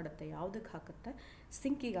ರಿಜೆಕ್ಟ್ ಮಾಡುತ್ತೆ. ಯಾವುದಕ್ಕೆ ಹಾಕುತ್ತೆ?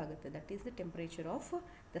 ಸಿಂಕಿಗಾಗುತ್ತೆ. That is the temperature of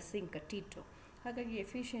the sink T2. ಹಾಗಾಗಿ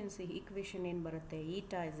ಎಫಿಷಿಯನ್ಸಿ ಈಕ್ವೇಷನ್ ಏನು ಬರುತ್ತೆ?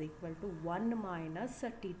 Eta is equal to 1 minus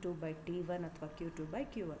T2/T1 ಅಥವಾ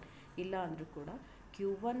Q2/Q1. ಇಲ್ಲ ಅಂದರೂ ಕೂಡ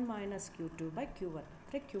Q1 ಮೈನಸ್ Q2/Q1.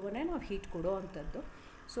 ಅಂದರೆ Q1 ನಾವು ಹೀಟ್ ಕೊಡೋ ಅಂಥದ್ದು.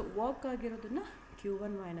 So work ಆಗಿರೋದನ್ನು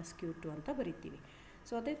Q1 minus Q2 ಅಂತ ಬರಿತೀವಿ.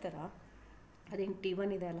 ಸೊ ಅದೇ ಥರ ಅದೇನು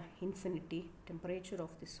T1 ಇದೆ ಅಲ್ಲ, infinity, temperature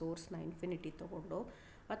of the ಸೋರ್ಸ್ನ infinity ತೊಗೊಂಡು,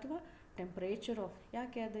 ಅಥವಾ ಟೆಂಪ್ರೇಚರ್ ಆಫ್,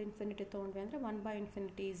 ಯಾಕೆ ಅದು ಇನ್ಫಿನಿಟಿ ತೊಗೊಂಡ್ವಿ ಅಂದರೆ 1/∞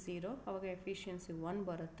 is 0, ಆವಾಗ ಎಫಿಷಿಯನ್ಸಿ 1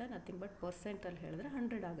 ಬರುತ್ತೆ. ನಥಿಂಗ್ ಬಟ್ ಪರ್ಸೆಂಟಲ್ಲಿ ಹೇಳಿದ್ರೆ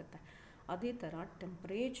 100 ಆಗುತ್ತೆ. ಅದೇ ಥರ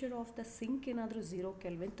ಟೆಂಪ್ರೇಚರ್ ಆಫ್ ದ ಸಿಂಕ್ ಏನಾದರೂ 0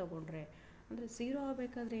 ಕೆಲ್ವಿನ್ ತೊಗೊಂಡ್ರೆ, ಅಂದರೆ 0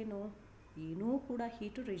 ಆಗಬೇಕಾದ್ರೆ ಏನೂ ಕೂಡ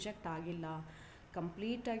ಹೀಟು ರಿಜೆಕ್ಟ್ ಆಗಿಲ್ಲ,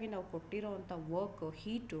 ಕಂಪ್ಲೀಟಾಗಿ ನಾವು ಕೊಟ್ಟಿರೋ ಅಂಥ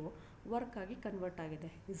ವರ್ಕ್ ಆಗಿ ಕನ್ವರ್ಟ್ ಆಗಿದೆ.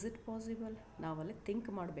 Is it possible? ನಾವಲ್ಲಿ ಥಿಂಕ್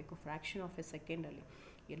ಮಾಡಬೇಕು ಫ್ರ್ಯಾಕ್ಷನ್ ಆಫ್ ಎ ಸೆಕೆಂಡಲ್ಲಿ.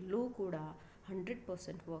 ಎಲ್ಲೂ ಕೂಡ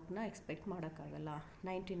 100% ವರ್ಕ್ನ ಎಕ್ಸ್ಪೆಕ್ಟ್ ಮಾಡೋಕ್ಕಾಗಲ್ಲ.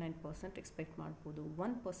 99% ಎಕ್ಸ್ಪೆಕ್ಟ್ ಮಾಡ್ಬೋದು.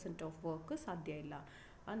 1% ಆಫ್ ವರ್ಕ್ ಸಾಧ್ಯ ಇಲ್ಲ.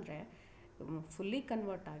 ಅಂದರೆ ಫುಲ್ಲಿ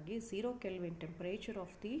ಕನ್ವರ್ಟ್ ಆಗಿ 0 kelvin temperature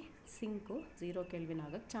of the sink 0 kelvin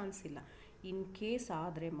ಆಗೋಕ್ಕೆ ಚಾನ್ಸ್ ಇಲ್ಲ. ಇನ್ ಕೇಸ್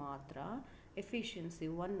ಆದರೆ ಮಾತ್ರ ಎಫಿಷಿಯನ್ಸಿ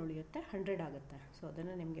 1 ಉಳಿಯುತ್ತೆ, 100 ಆಗುತ್ತೆ. ಸೊ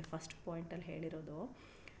ಅದನ್ನು ನಿಮಗೆ ಫಸ್ಟ್ ಪಾಯಿಂಟಲ್ಲಿ ಹೇಳಿರೋದು.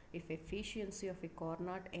 If efficiency of A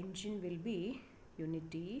Carnot engine will be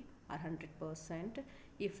unity R 100%,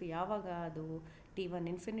 if ಯಾವಾಗ ಅದು T1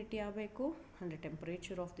 ಇನ್ಫಿನಿಟಿ ಆಗಬೇಕು, ಅಂದರೆ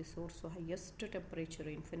temperature of the source highest temperature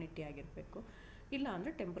infinity ಆಗಿರಬೇಕು. ಇಲ್ಲ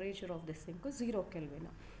ಅಂದರೆ temperature of the sink 0 kelvin.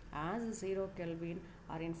 As 0 kelvin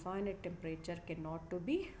R infinite temperature can not to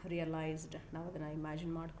B realised. ನಾವು ಅದನ್ನು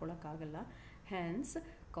imagine ಮಾಡ್ಕೊಳ್ಳೋಕ್ಕಾಗಲ್ಲ. Hence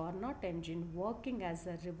Carnot engine working as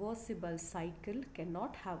a reversible cycle can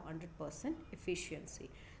not have 100% efficiency.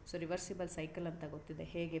 So reversible cycle ಅಂತ ಗೊತ್ತಿದೆ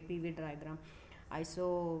ಹೇಗೆ, PV diagram,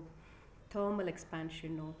 isothermal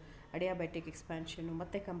expansion, ಅಡಿಯಾಬ್ಯಾಟಿಕ್ expansion,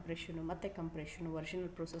 ಮತ್ತು ಕಂಪ್ರೆಷನು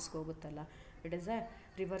original ಪ್ರೋಸೆಸ್ಗೆ ಹೋಗುತ್ತಲ್ಲ, it is a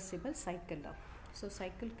reversible cycle. So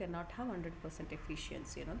cycle can not have 100%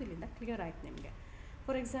 efficiency ಅನ್ನೋದು ಇಲ್ಲಿಂದ clear ಆಯ್ತು ನಿಮಗೆ.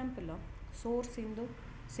 For example ಸೋರ್ಸಿಂದು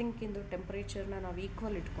ಸಿಂಕಿಂದು ಟೆಂಪ್ರೇಚರ್ನ ನಾವು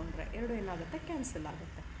equal ಇಟ್ಕೊಂಡ್ರೆ ಎರಡು ಏನಾಗುತ್ತೆ, ಕ್ಯಾನ್ಸಲ್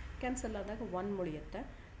ಆಗುತ್ತೆ. ಕ್ಯಾನ್ಸಲ್ ಆದಾಗ 1 ಮುಳಿಯುತ್ತೆ.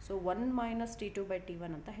 ಸೊ 1 -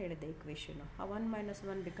 T2/T1 ಅಂತ ಹೇಳಿದೆ ಇಕ್ವೇಷನು. ಆ 1 -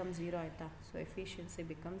 1 ಬಿಕಮ್ 0 ಆಯಿತಾ. So efficiency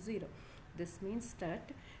become 0. This means that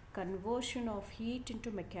conversion of heat into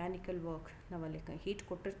mechanical work, ನಾವಲ್ಲಿ heat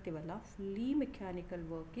ಕೊಟ್ಟಿರ್ತೀವಲ್ಲ, fully mechanical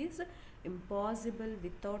work is impossible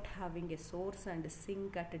without having A source and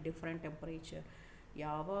sync at A different temperature.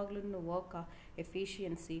 ಯಾವಾಗಲೂ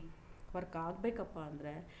efficiency work ಆಗಬೇಕಪ್ಪ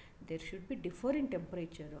ಅಂದರೆ there should be differ in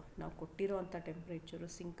temperature. ನಾವು ಕೊಟ್ಟಿರೋ ಅಂಥ temperature,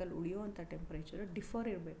 ಸಿಂಕಲ್ಲಿ ಉಳಿಯೋವಂಥ temperature differ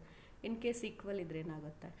ಇರಬೇಕು. In case equal ಇದ್ರೆ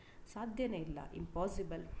ಏನಾಗುತ್ತೆ, ಸಾಧ್ಯನೇ ಇಲ್ಲ,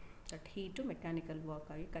 impossible that heat mechanical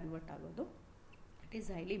work ಆಗಿ ಕನ್ವರ್ಟ್ ಆಗೋದು. It is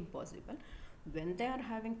highly impossible. When they are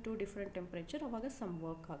having 2 different temperature, ಅವಾಗ ಸಮ್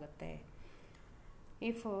ವರ್ಕ್ ಆಗುತ್ತೆ.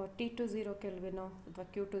 ಇಫ್ T2 0 ಕೆಲ್ವಿನೋ ಅಥವಾ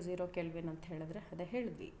Q2 0 ಕೆಲ್ವಿನ್ ಅಂತ ಹೇಳಿದ್ರೆ, ಅದೇ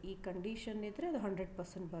ಹೇಳಿದ್ವಿ, ಈ ಕಂಡೀಷನ್ ಇದ್ದರೆ ಅದು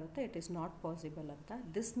 100% ಬರುತ್ತೆ. ಇಟ್ ಈಸ್ ನಾಟ್ ಪಾಸಿಬಲ್ ಅಂತ.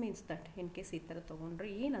 This means that in case ಈ ಥರ ತೊಗೊಂಡ್ರೆ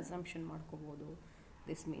ಏನು ಅಸಂಪ್ಷನ್ ಮಾಡ್ಕೋಬೋದು,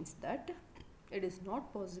 this means that it is not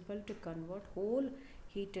possible to convert hole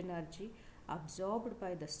heat energy absorbed by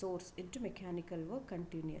the source into mechanical work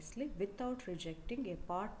continuously without rejecting a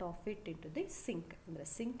part of it into the sink. ಅಂದರೆ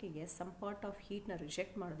ಸಿಂಕಿಗೆ some part of ಹೀಟ್ನ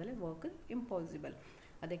reject ಮಾಡಿದ್ರೆ work impossible.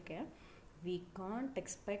 ಅದಕ್ಕೆ we can't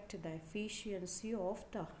expect the efficiency of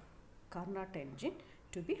the Carnot engine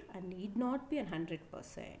to be and need not be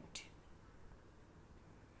 100%.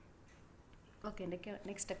 Okay,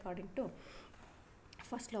 next according to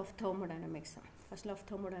first law of thermodynamics. First law of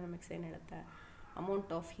thermodynamics ಏನು ಹೇಳುತ್ತೆ, amount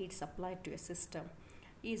of heat supplied to a system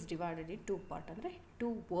is divided in 2 parts. ಅಂದರೆ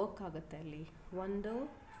 2 work ಆಗುತ್ತೆ ಅಲ್ಲಿ. ಒಂದು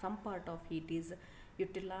some part of heat is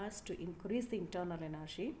utilized to increase the internal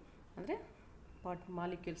energy, ಅಂದರೆ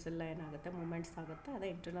molecules ಎಲ್ಲ ಏನಾಗುತ್ತೆ, moments ಆಗುತ್ತೆ, ಅದೇ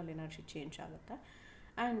ಇಂಟರ್ನಲ್ ಎನರ್ಜಿ ಚೇಂಜ್ ಆಗುತ್ತೆ.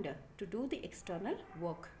 And to do the external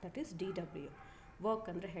work, that is DW. Work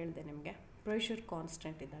ಅಂದರೆ ಹೇಳಿದೆ ನಿಮಗೆ, ಪ್ರೆಷರ್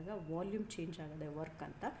ಕಾನ್ಸ್ಟೆಂಟ್ ಇದ್ದಾಗ ವಾಲ್ಯೂಮ್ ಚೇಂಜ್ ಆಗಿದೆ ವರ್ಕ್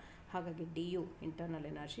ಅಂತ. ಹಾಗಾಗಿ DU internal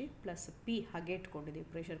energy plus P ಹಾಗೆ ಇಟ್ಕೊಂಡಿದ್ದೀವಿ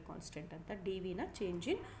ಪ್ರೆಷರ್ ಕಾನ್ಸ್ಟೆಂಟ್ ಅಂತ. DVನ change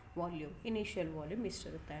in volume, initial volume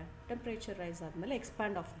ಇಷ್ಟಿರುತ್ತೆ. Temperature rice ಆದಮೇಲೆ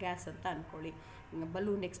ಎಕ್ಸ್ಪ್ಯಾಂಡ್ ಆಫ್ ಗ್ಯಾಸ್ ಅಂತ ಅಂದ್ಕೊಳ್ಳಿ,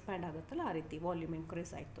 ಬಲೂನ್ ಎಕ್ಸ್ಪ್ಯಾಂಡ್ ಆಗುತ್ತಲ್ಲ ಆ ರೀತಿ ವಾಲ್ಯೂಮ್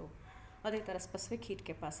ಇನ್ಕ್ರೀಸ್ ಆಯಿತು. ಅದೇ ಥರ ಸ್ಪೆಸಿಫಿಕ್ ಹೀಟ್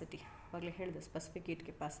ಕೆಪಾಸಿಟಿ, ಆಗಲೇ ಹೇಳಿದೆ ಸ್ಪೆಸಿಫಿಕ್ ಹೀಟ್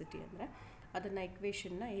ಕೆಪಾಸಿಟಿ ಅಂದರೆ ಅದನ್ನು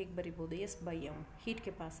ಇಕ್ವೇಷನ್ನ ಹೇಗೆ ಬರಿಬೋದು, S/M, heat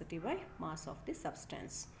capacity by mass of the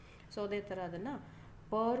substance. So ಅದೇ ಥರ ಅದನ್ನು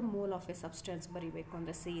per mole of A substance ಬರಿಬೇಕು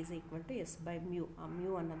ಅಂದರೆ C = S/μ. ಆ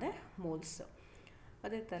ಮ್ಯೂ ಅನ್ನೋದೇ ಮೋಲ್ಸ್.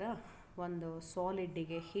 ಅದೇ ಥರ ಒಂದು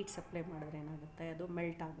ಸಾಲಿಡ್ಡಿಗೆ ಹೀಟ್ ಸಪ್ಲೈ ಮಾಡಿದ್ರೆ ಏನಾಗುತ್ತೆ, ಅದು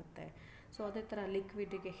ಮೆಲ್ಟ್ ಆಗುತ್ತೆ. ಸೊ ಅದೇ ಥರ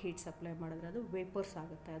ಲಿಕ್ವಿಡಿಗೆ ಹೀಟ್ ಸಪ್ಲೈ ಮಾಡಿದ್ರೆ ಅದು ವೇಪರ್ಸ್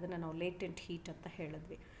ಆಗುತ್ತೆ. ಅದನ್ನು ನಾವು ಲೇಟೆಂಟ್ ಹೀಟ್ ಅಂತ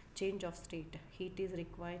ಹೇಳಿದ್ವಿ. Change of state, heat is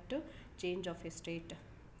required to change of A state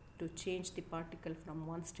to change the particle from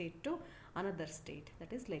one state to another state,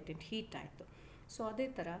 that is latent heat ಆಯಿತು. ಸೊ ಅದೇ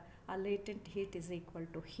ಥರ ಆ latent heat is equal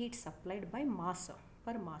to heat supplied by mass,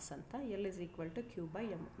 per mass ಅಂತ. L =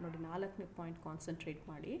 Q/M. ನೋಡಿ 4ನೇ point concentrate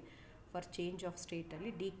ಮಾಡಿ. For change of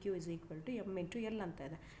ಸ್ಟೇಟಲ್ಲಿ DQ = M × L ಅಂತ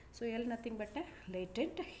ಇದೆ. So L nothing but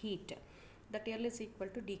latent heat, that L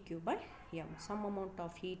 = DQ/M. Some amount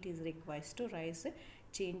of heat is requires to rice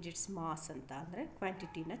change its mass ಅಂತ, ಅಂದರೆ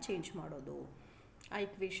ಕ್ವಾಂಟಿಟಿನ change ಮಾಡೋದು. ಆ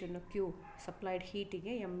ಇಕ್ವೇಷನ್ನು Q supplied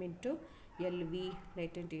ಹೀಟಿಗೆ M × LV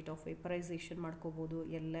latent heat of vaporisation ಮಾಡ್ಕೋಬೋದು,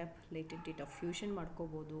 LF latent heat of fusion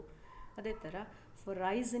ಮಾಡ್ಕೋಬೋದು. ಅದೇ ಥರ for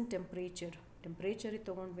rice ಇನ್ ಟೆಂಪ್ರೇಚರಿಗೆ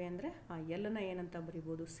ತೊಗೊಂಡ್ವಿ ಅಂದರೆ ಆ ಎಲ್ಲನ ಏನಂತ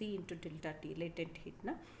ಬರಿಬೋದು, C × ΔT, latent ಹೀಟ್ನ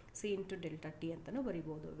C × ΔT ಅಂತಲೂ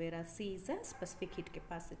ಬರಿಬೋದು. Wear C is a specific heat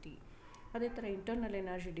capacity. ಅದೇ ಥರ ಇಂಟರ್ನಲ್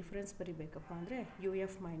ಎನರ್ಜಿ ಡಿಫ್ರೆನ್ಸ್ ಬರಿಬೇಕಪ್ಪ ಅಂದರೆ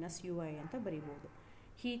UF - UI ಅಂತ ಬರಿಬೋದು.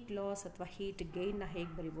 ಹೀಟ್ ಲಾಸ್ ಅಥವಾ ಹೀಟ್ ಗೈನ್ನ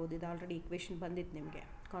ಹೇಗೆ ಬರಿಬೋದು, ಇದು ಆಲ್ರೆಡಿ ಇಕ್ವೇಷನ್ ಬಂದಿತ್ತು ನಿಮಗೆ.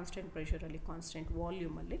 Constant ಪ್ರೆಷರಲ್ಲಿ, constant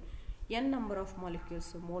ವಾಲ್ಯೂಮಲ್ಲಿ N number of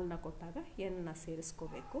molecules ಮೋಲ್ನ ಕೊಟ್ಟಾಗ Nನ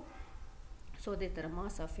ಸೇರಿಸ್ಕೋಬೇಕು. ಸೊ ಅದೇ ಥರ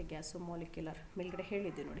mass of A gas molecular ಮೇಲ್ಗಡೆ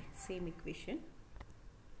ಹೇಳಿದ್ವಿ ನೋಡಿ, same equation.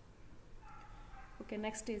 Okay,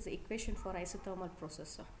 next is equation for isothermal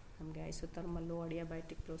process. ನಮಗೆ ಐಸೋಥರ್ಮಲ್ಲು,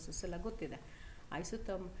 ಅಡಿಯಾಬ್ಯಾಟಿಕ್ ಪ್ರೊಸೆಸ್ ಎಲ್ಲ ಗೊತ್ತಿದೆ.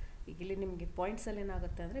 ಇಲ್ಲಿ ನಿಮಗೆ ಪಾಯಿಂಟ್ಸಲ್ಲಿ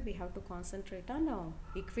ಏನಾಗುತ್ತೆ ಅಂದರೆ we have to concentrate on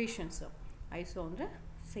ಇಕ್ವೇಷನ್ಸು. Iso ಅಂದರೆ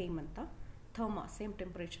ಸೇಮ್ ಅಂತ, ಥರ್ಮ ಸೇಮ್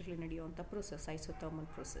ಟೆಂಪ್ರೇಚರ್ಲಿ ನಡೆಯುವಂಥ ಪ್ರೊಸೆಸ್ ಐಸೋಥರ್ಮಲ್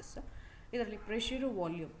ಪ್ರೊಸೆಸ್. ಇದರಲ್ಲಿ pressure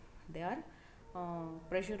volume, they are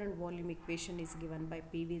pressure and volume equation is given by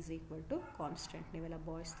PV = constant. ನೀವೆಲ್ಲ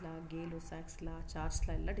ಬಾಯ್ಸ್ ಲಾ, ಗೇಲು, ಸ್ಯಾಕ್ಸ್ ಲಾ, ಚಾರ್ಲ್ಸ್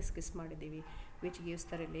ಲಾ ಎಲ್ಲ ಡಿಸ್ಕಸ್ ಮಾಡಿದ್ದೀವಿ. Which gives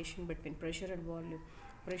the relation between pressure and volume.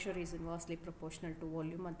 Pressure is inversely proportional to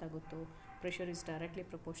volume ಅಂತ ಗೊತ್ತು. Pressure is directly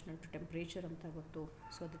proportional to temperature ಅಂತ ಗೊತ್ತು.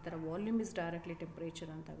 So ಅದೇ ಥರ volume is directly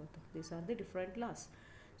temperature ಅಂತ ಗೊತ್ತು. These are the different loss.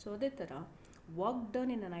 So ಅದೇ ಥರ work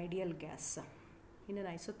done in an ideal gas in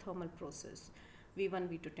an isothermal process, V1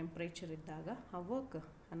 V2 temperature ಇದ್ದಾಗ ಆ ವರ್ಕ್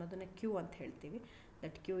ಅನ್ನೋದನ್ನು Q ಅಂತ ಹೇಳ್ತೀವಿ.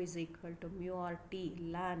 ದಟ್ Q = μRT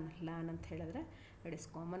ln ಅಂತ ಹೇಳಿದ್ರೆ it is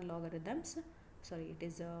common ಲಾಗರಿದಮ್ಸ್, sorry it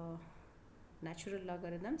is natural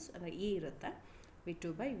ಲಾಗರಿದಮ್ಸ್ ಅಂದರೆ ಇ ಇರುತ್ತೆ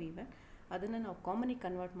V2/V1. ಅದನ್ನು ನಾವು ಕಾಮನಿಗೆ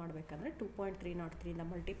ಕನ್ವರ್ಟ್ ಮಾಡಬೇಕಂದ್ರೆ 2.303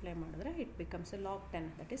 ಮಲ್ಟಿಪ್ಲೈ ಮಾಡಿದ್ರೆ it becomes A log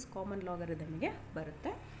 10, that is common ಲಾಗರಿದಮ್ಗೆ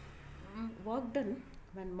ಬರುತ್ತೆ. Work done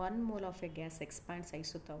when 1 mole of A gas expands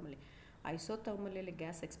ಐಸೋಥರ್ಮಲಿ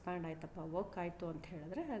gas expand ಆಯ್ತಪ್ಪ, ವರ್ಕ್ ಆಯಿತು ಅಂತ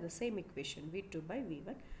ಹೇಳಿದ್ರೆ ಅದು ಸೇಮ್ ಇಕ್ವೇಷನ್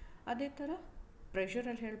V2/V1. ಅದೇ ಥರ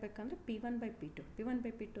ಪ್ರೆಷರಲ್ಲಿ ಹೇಳಬೇಕಂದ್ರೆ P1/P2.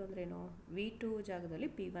 P1/P2 ಅಂದ್ರೇನು, V2 ಜಾಗದಲ್ಲಿ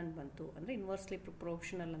P1 ಬಂತು ಅಂದರೆ ಇನ್ವರ್ಸ್ಲಿ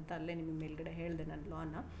ಪ್ರೊಪೋರ್ಷನಲ್ ಅಂತ ಅಲ್ಲೇ ನಿಮಗೆ ಮೇಲ್ಗಡೆ ಹೇಳಿದೆ ನಾನು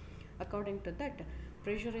ಲಾನ. According to that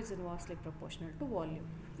pressure is inversely proportional to volume.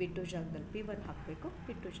 V2 ಜಾಗದಲ್ಲಿ P1 ಹಾಕಬೇಕು,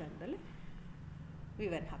 P2 ಜಾಗದಲ್ಲಿ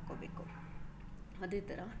V1 ಹಾಕ್ಕೋಬೇಕು. ಅದೇ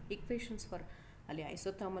ಥರ ಇಕ್ವೇಷನ್ಸ್ ಫಾರ್ ಅಲ್ಲಿ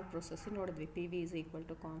ಐಸೋಥರ್ಮಲ್ ಪ್ರೊಸೆಸ್ ನೋಡಿದ್ವಿ. PV is equal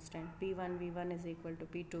to constant, P1 V1 is equal to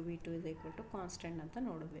P2 V2 is equal to constant ಅಂತ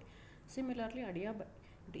ನೋಡಿದ್ವಿ. ಸಿಮಿಲರ್ಲಿ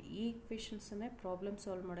ಈ ಇಕ್ವೇಷನ್ಸನ್ನೇ ಪ್ರಾಬ್ಲಮ್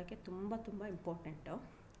ಸಾಲ್ವ್ ಮಾಡೋಕ್ಕೆ ತುಂಬ important.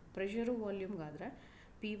 Pressure ವಾಲ್ಯೂಮ್ಗಾದರೆ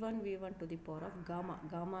P1 V1 to the power of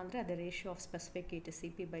gamma ಅಂದರೆ ಅದೇ ratio of specific heat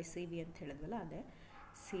CP/CV ಅಂತ ಹೇಳಿದ್ವಲ್ಲ ಅದೇ.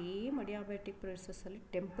 Same ಅಡಿಯಾಬ್ಯಾಟಿಕ್ ಪ್ರೊಸೆಸ್ಸಲ್ಲಿ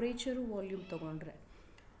temperature volume ತೊಗೊಂಡ್ರೆ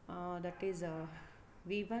that is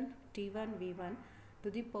V1 T1 V1 to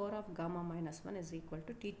the power of gamma minus 1 is equal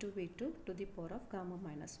to T2 V2 to the power of gamma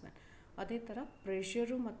minus 1. ಅದೇ ಥರ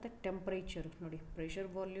pressure ಮತ್ತು temperature ನೋಡಿ, pressure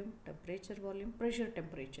volume,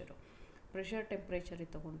 pressure ಟೆಂಪ್ರೇಚರಿಗೆ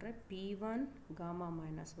ತೊಗೊಂಡ್ರೆ P1 gamma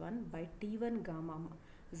minus 1 by T1 gamma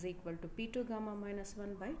is equal to P2 gamma minus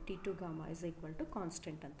 1 by T2 gamma is equal to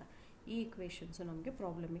constant ಅಂತ. ಈ ಇಕ್ವೇಷನ್ಸು ನಮಗೆ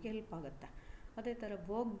ಪ್ರಾಬ್ಲಮಿಗೆ help ಆಗುತ್ತೆ. ಅದೇ ಥರ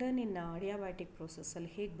ವರ್ಕ್ ಡನ್ ಇನ್ ಅಡಿಯಾಬ್ಯಾಟಿಕ್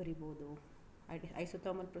ಪ್ರೊಸೆಸ್ಸಲ್ಲಿ ಹೇಗೆ ಬರಿಬೋದು,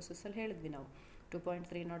 ಐಸೋಥರ್ಮಲ್ ಪ್ರೊಸೆಸ್ಸಲ್ಲಿ ಹೇಳಿದ್ವಿ ನಾವು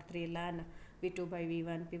 2.303 ln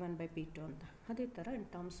V2/V1 P1/P2 ಅಂತ. ಅದೇ ಥರ in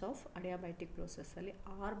terms of ಅಡಿಯಾಬ್ಯಾಟಿಕ್ ಪ್ರೊಸೆಸ್ಸಲ್ಲಿ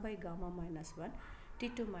R/gamma minus 1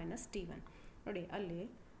 T2 minus T1 ನೋಡಿ, ಅಲ್ಲಿ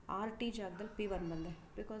RT ಜಾಗದಲ್ಲಿ P1 ಬಂದೆ,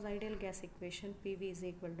 because ideal gas equation PV is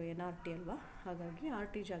equal to nRT ಅಲ್ವಾ, ಹಾಗಾಗಿ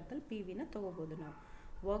RT ಜಾಗದಲ್ಲಿ PVನ ತೊಗೋಬೋದು ನಾವು.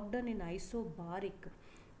 Work done in ಐಸೋಬಾರಿಕ್.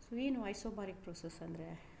 ಸೊ ಏನು ಐಸೋಬಾರಿಕ್ ಪ್ರೊಸೆಸ್ ಅಂದರೆ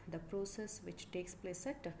the process which takes place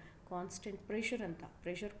at constant pressure ಅಂತ.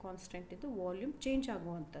 ಪ್ರೆಷರ್ ಕಾನ್ಸ್ಟೆಂಟ್ ಇದ್ದು ವಾಲ್ಯೂಮ್ ಚೇಂಜ್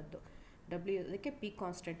ಆಗುವಂಥದ್ದು. ಅದಕ್ಕೆ P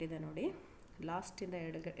ಕಾನ್ಸ್ಟೆಂಟ್ ಇದೆ ನೋಡಿ. ಲಾಸ್ಟಿಂದ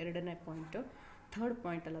ಎರಡನೇ ಪಾಯಿಂಟು ಥರ್ಡ್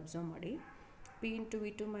ಪಾಯಿಂಟಲ್ಲಿ ಅಬ್ಸರ್ವ್ ಮಾಡಿ. P into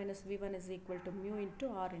V2 minus V1 is equal to mu into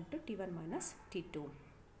R into T1 minus T2.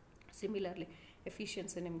 Similarly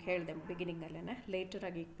efficiency ನಿಮ್ಗೆ ಹೇಳಿದೆ ಬಿಗಿನಿಂಗಲ್ಲೇ,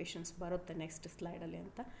 ಲೇಟರಾಗಿ ಇಕ್ವೇಷನ್ಸ್ ಬರುತ್ತೆ ನೆಕ್ಸ್ಟ್ ಸ್ಲೈಡಲ್ಲಿ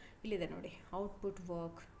ಅಂತ. ಇಲ್ಲಿದೆ ನೋಡಿ, output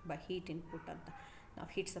work by heat input ಅಂತ. ನಾವು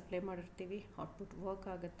ಹೀಟ್ ಸಪ್ಲೈ ಮಾಡಿರ್ತೀವಿ, ಔಟ್ಪುಟ್ ವರ್ಕ್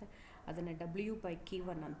ಆಗುತ್ತೆ, ಅದನ್ನೇ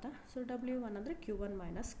W/Q1 ಅಂತ. ಸೊ W1 ಅಂದರೆ Q1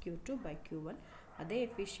 ಮೈನಸ್ Q2 Q1. ಅದೇ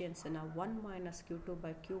ಎಫಿಷಿಯನ್ಸಿನ 1 minus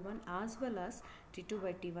Q2/Q1 as well as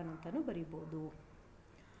T2/T1 ಅಂತಲೂ ಬರಿಬೋದು.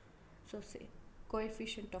 So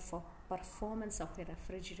coefficient of performance of a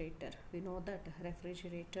refrigerator. We know that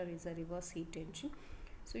refrigerator is a reverse heat engine.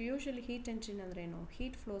 So usually heat engine ಅಂದ್ರೆ ಏನು,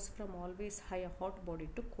 heat flows from always high hot body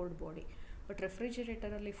to cold body. But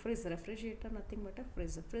refrigerator ಅಲ್ಲಿ refrigerator nothing but a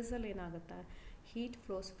frizz ಅಲ್ಲಿ ಏನಾಗುತ್ತೆ, heat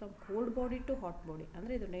flows from cold body to hot body.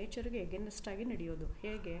 ಅಂದರೆ ಇದು ನೇಚರ್ಗೆ against ಆಗಿ ನಡೆಯೋದು.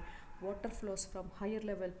 ಹೇಗೆ water flows from higher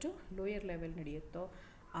level to lower level ನಡೆಯುತ್ತೋ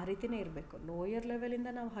ಆ ರೀತಿಯೇ ಇರಬೇಕು. ಲೋಯರ್ ಲೆವೆಲಿಂದ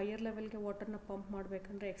ನಾವು ಹೈಯರ್ ಲೆವೆಲ್ಗೆ ವಾಟರ್ನ ಪಂಪ್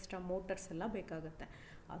ಮಾಡಬೇಕಂದ್ರೆ ಎಕ್ಸ್ಟ್ರಾ ಮೋಟರ್ಸ್ ಎಲ್ಲ ಬೇಕಾಗುತ್ತೆ.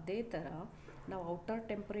 ಅದೇ ಥರ ನಾವು ಔಟರ್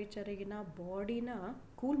ಟೆಂಪ್ರೇಚರಿಗಿನ ಬಾಡಿನ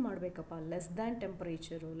ಕೂಲ್ ಮಾಡಬೇಕಪ್ಪ, less than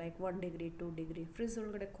temperature like 1 degree 2 degree fridge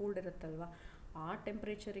ಒಳಗಡೆ ಕೂಲ್ಡ್ ಇರುತ್ತಲ್ವ, ಆ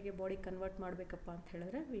ಟೆಂಪ್ರೇಚರಿಗೆ ಬಾಡಿ ಕನ್ವರ್ಟ್ ಮಾಡಬೇಕಪ್ಪ ಅಂತ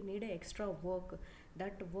ಹೇಳಿದ್ರೆ we need A extra work.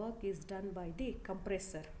 That work is done by the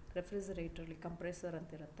compressor. ರೆಫ್ರಿಜರೇಟರ್ಲಿ compressor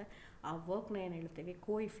ಅಂತಿರುತ್ತೆ. ಆ ವರ್ಕ್ನ ಏನು ಹೇಳ್ತೀವಿ,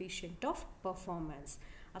 coefficient of performance.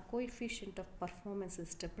 A coefficient of performance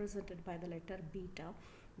is represented by the letter beta.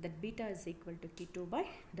 That beta is equal to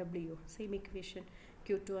Q2/W. Same equation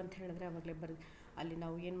Q2 ಅಂತ ಹೇಳಿದ್ರೆ ಅವಾಗಲೇ ಅಲ್ಲಿ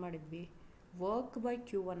ನಾವು ಏನು ಮಾಡಿದ್ವಿ, ವರ್ಕ್ ಬೈ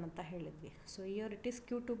Q1 ಅಂತ ಹೇಳಿದ್ವಿ. So here it is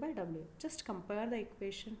Q2/W. Just compare the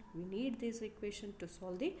equation. We need this equation to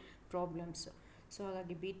solve the problems. So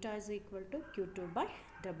ಹಾಗಾಗಿ beta is equal to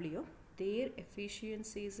Q2/W. There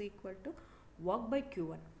efficiency is equal to work by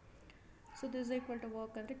Q1. So this equal to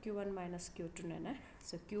work ಅಂದರೆ Q1 minus Q2ನೇ.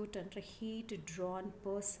 So Q2 ಅಂದರೆ heat drawn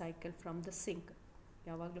per cycle from the sink.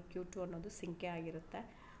 ಯಾವಾಗಲೂ Q2 ಅನ್ನೋದು ಸಿಂಕೇ ಆಗಿರುತ್ತೆ.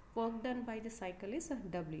 Work done by the cycle is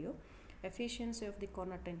W. Efficiency of the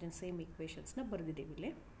corner ಟೆಂಜನ್ same ಈಕ್ವೇಷನ್ಸ್ನ ಬರೆದಿದ್ದೀವಿ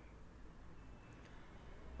ಇಲ್ಲಿ.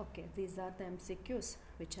 Okay, these are the MCQs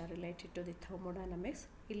which are related to the thermodynamics.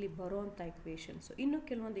 ಇಲ್ಲಿ ಬರೋವಂಥ ಇಕ್ವೇಷನ್ಸು ಇನ್ನೂ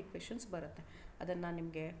ಕೆಲವೊಂದು equations ಬರುತ್ತೆ, ಅದನ್ನು ನಾನು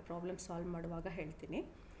ನಿಮಗೆ ಪ್ರಾಬ್ಲಮ್ ಸಾಲ್ವ್ ಮಾಡುವಾಗ ಹೇಳ್ತೀನಿ.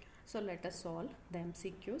 So let us solve the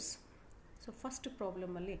MCQs. So first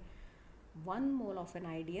ಪ್ರಾಬ್ಲಮಲ್ಲಿ 1 mole of an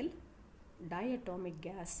ideal diatomic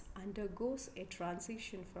gas undergoes a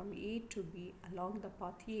transition from A to B along the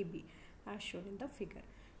path AB as shown in the figure.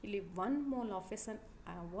 ಇಲ್ಲಿ 1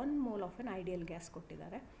 mole of an ideal gas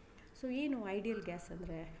ಕೊಟ್ಟಿದ್ದಾರೆ. So ಏನು ideal gas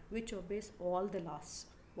ಅಂದರೆ which obeys all the loss.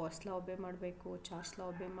 Boys ಲಾ ಒಬೇ ಮಾಡಬೇಕು, Charles ಲಾ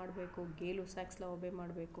ಒಬೇ ಮಾಡಬೇಕು, ಗೇಲ್-ಲೂಸಾಕ್ಸ್ ಲಾ ಒಬೇ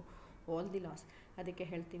ಮಾಡಬೇಕು, all the laws. ಅದಕ್ಕೆ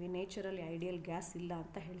ಹೇಳ್ತೀವಿ ನೇಚರಲ್ಲಿ ideal gas ಇಲ್ಲ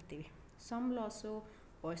ಅಂತ ಹೇಳ್ತೀವಿ. ಸಮ್ ಲಾಸು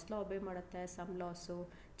ಬಾಯ್ಸ್ ಲಾ ಒಬೇ ಮಾಡುತ್ತೆ, ಸಮ್ ಲಾಸು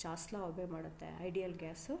ಚಾರ್ಲ್ಸ್ ಲಾ ಒಬೇ ಮಾಡುತ್ತೆ, ಐಡಿಯಲ್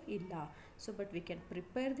ಗ್ಯಾಸು ಇಲ್ಲ. So but we can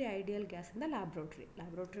prepare the ideal ಗ್ಯಾಸಿಂದ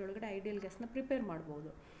ಲ್ಯಾಬ್ರೋಟ್ರಿ ಒಳಗಡೆ ಐಡಿಯಲ್ ಗ್ಯಾಸ್ನ ಪ್ರಿಪೇರ್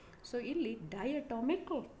ಮಾಡ್ಬೋದು. ಸೊ ಇಲ್ಲಿ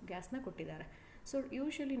ಡೈಅಟಾಮಿಕ್ ಗ್ಯಾಸ್ನ ಕೊಟ್ಟಿದ್ದಾರೆ. ಸೊ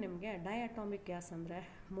ಯೂಶ್ವಲಿ ನಿಮಗೆ ಡೈಅಟಾಮಿಕ್ ಗ್ಯಾಸ್ ಅಂದರೆ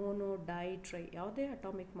ಮೋನೋ, ಡೈ, ಟ್ರೈ ಯಾವುದೇ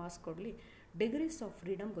ಅಟಾಮಿಕ್ ಮಾಸ್ ಕೊಡಲಿ ಡಿಗ್ರೀಸ್ ಆಫ್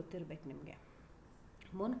ಫ್ರೀಡಮ್ ಗೊತ್ತಿರಬೇಕು ನಿಮಗೆ.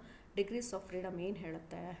 ಡಿಗ್ರೀಸ್ ಆಫ್ ಫ್ರೀಡಮ್ ಏನು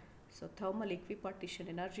ಹೇಳುತ್ತೆ? ಸೊ ಥರ್ಮಲ್ ಇಕ್ವಿಪಾರ್ಟಿಷನ್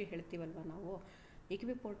ಎನರ್ಜಿ ಹೇಳ್ತೀವಲ್ವ ನಾವು.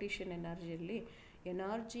 ಇಕ್ವಿಪಾರ್ಟಿಷನ್ ಎನರ್ಜಿಯಲ್ಲಿ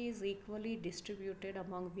energy is equally distributed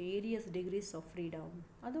among various degrees of freedom.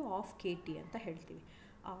 ಅದು ಆಫ್ KT ಅಂತ ಹೇಳ್ತೀವಿ.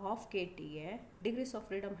 ಆ ಆಫ್ KTಗೆ ಡಿಗ್ರೀಸ್ ಆಫ್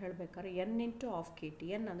ಫ್ರೀಡಮ್ ಹೇಳಬೇಕಾದ್ರೆ N into of KT.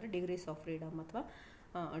 N ಅಂದರೆ ಡಿಗ್ರೀಸ್ ಆಫ್ ಫ್ರೀಡಮ್ ಅಥವಾ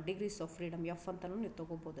ಡಿಗ್ರೀಸ್ ಆಫ್ ಫ್ರೀಡಮ್ F ಅಂತಲೂ ನೀವು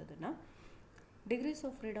ತೊಗೋಬೋದು ಅದನ್ನು. Degrees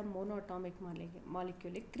of freedom mono atomic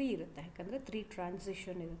ಮಾಲಿಕ್ಯೂಲಿಗೆ 3 ಇರುತ್ತೆ, ಯಾಕಂದರೆ 3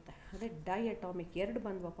 ಟ್ರಾನ್ಸಿಷನ್ ಇರುತ್ತೆ. ಅದೇ ಡೈಅಟಾಮಿಕ್ 2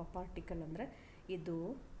 ಬಂದ್ವಪ್ಪ ಪಾರ್ಟಿಕಲ್ ಅಂದರೆ ಇದು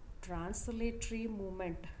ಟ್ರಾನ್ಸ್ಲೇಟ್ರಿ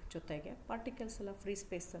ಮೂಮೆಂಟ್ ಜೊತೆಗೆ ಪಾರ್ಟಿಕಲ್ಸ್ ಎಲ್ಲ ಫ್ರೀ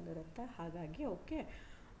ಸ್ಪೇಸಲ್ಲಿರುತ್ತೆ. ಹಾಗಾಗಿ ಓಕೆ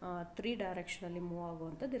 3 ಡೈರೆಕ್ಷನಲ್ಲಿ ಮೂವ್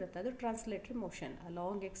ಆಗುವಂಥದ್ದು ಇರುತ್ತೆ. ಅದು ಟ್ರಾನ್ಸ್ಲೇಟ್ರಿ motion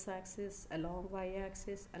along X Axis, along Y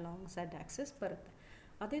Axis, along Z Axis ಬರುತ್ತೆ.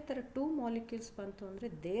 ಅದೇ ಥರ 2 ಮಾಲಿಕ್ಯೂಲ್ಸ್ ಬಂತು ಅಂದರೆ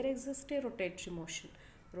there exist A ರೊಟೇಟ್ರಿ motion.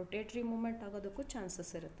 ರೊಟೇಟ್ರಿ moment ಆಗೋದಕ್ಕೂ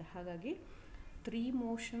chances ಇರುತ್ತೆ. ಹಾಗಾಗಿ 3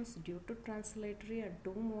 motions due to translatory and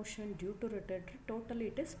 2 motion due to rotatory. Totally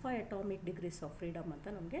it is 5 atomic degrees of freedom ಅಂತ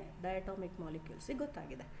ನಮಗೆ ಡೈಅಟಾಮಿಕ್ ಮಾಲಿಕ್ಯೂಲ್ಸಿಗೆ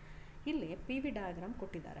ಗೊತ್ತಾಗಿದೆ. ಇಲ್ಲಿ PV ಡಯಾಗ್ರಾಮ್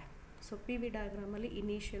ಕೊಟ್ಟಿದ್ದಾರೆ. So PV ಡಯಾಗ್ರಾಮಲ್ಲಿ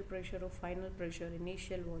initial pressure, final pressure,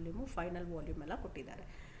 initial volume, final volume ಎಲ್ಲ ಕೊಟ್ಟಿದ್ದಾರೆ.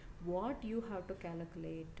 What you have to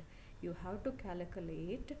calculate? You have to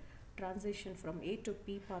calculate transition from A to P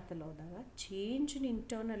ಪಾತಲ್ಲಿ ಹೋದಾಗ change in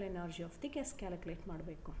internal energy of the gas calculate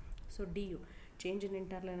ಮಾಡಬೇಕು. So DU change in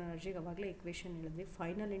internal ಎನರ್ಜಿಗೆ ಅವಾಗಲೇ equation ಹೇಳಿದ್ವಿ,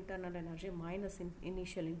 final internal energy minus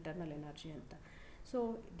initial internal energy ಅಂತ. So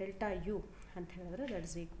delta you ಅಂತ ಹೇಳಿದ್ರೆ that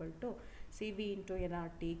is equal to CV into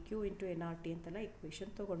NRT, Q into NRT ಅಂತೆಲ್ಲ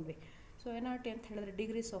equation ತೊಗೊಂಡ್ವಿ. So NRT ಅಂತ ಹೇಳಿದ್ರೆ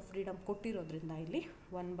ಡಿಗ್ರೀಸ್ ಆಫ್ ಫ್ರೀಡಮ್ ಕೊಟ್ಟಿರೋದ್ರಿಂದ ಇಲ್ಲಿ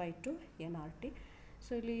 1/2 NRT.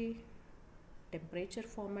 ಸೊ ಇಲ್ಲಿ temperature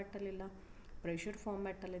ಫಾರ್ಮ್ಯಾಟಲ್ಲಿಲ್ಲ, pressure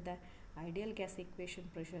ಫಾರ್ಮ್ಯಾಟಲ್ಲಿದೆ. Ideal gas equation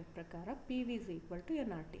pressure ಪ್ರಕಾರ PV is equal to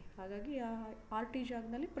NRT. ಹಾಗಾಗಿ RT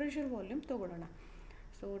ಜಾಗದಲ್ಲಿ ಪ್ರೆಷರ್ ವಾಲ್ಯೂಮ್ ತೊಗೊಳ್ಳೋಣ.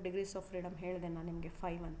 ಸೊ ಡಿಗ್ರೀಸ್ ಆಫ್ ಫ್ರೀಡಮ್ ಹೇಳಿದೆ ನಾನು ನಿಮಗೆ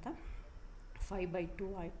 5 ಅಂತ, 5/2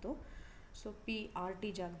 ಆಯಿತು. ಸೊ RT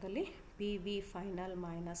ಜಾಗದಲ್ಲಿ PV final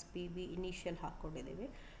minus PV initial ಹಾಕ್ಕೊಂಡಿದ್ದೀವಿ.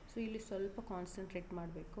 So ಇಲ್ಲಿ ಸ್ವಲ್ಪ ಕಾನ್ಸಂಟ್ರೇಟ್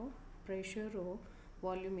ಮಾಡಬೇಕು. ಪ್ರೆಷರು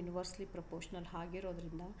ವಾಲ್ಯೂಮ್ ಇನ್ವರ್ಸ್ಲಿ ಪ್ರಪೋರ್ಷನಲ್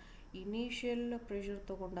ಆಗಿರೋದ್ರಿಂದ ಇನಿಷಿಯಲ್ ಪ್ರೆಷರ್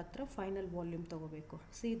ತೊಗೊಂಡ ಹತ್ರ ಫೈನಲ್ ವಾಲ್ಯೂಮ್ ತೊಗೋಬೇಕು.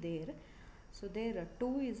 So there 2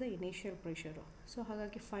 is a initial pressure. So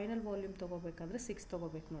ಹಾಗಾಗಿ ಫೈನಲ್ ವಾಲ್ಯೂಮ್ ತೊಗೋಬೇಕಂದ್ರೆ 6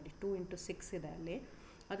 ತೊಗೋಬೇಕು ನೋಡಿ, 2 ಇಂಟು 6 ಇದೆ ಅಲ್ಲಿ.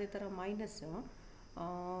 ಅದೇ ಥರ ಮೈನಸ್ಸು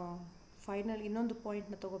ಫೈನಲ್ ಇನ್ನೊಂದು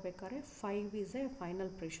ಪಾಯಿಂಟ್ನ ತೊಗೋಬೇಕಾದ್ರೆ 5 ಈಸ್ ಎ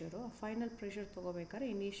ಫೈನಲ್ ಪ್ರೆಷರು. ಆ ಫೈನಲ್ ಪ್ರೆಷರ್ ತೊಗೋಬೇಕಾದ್ರೆ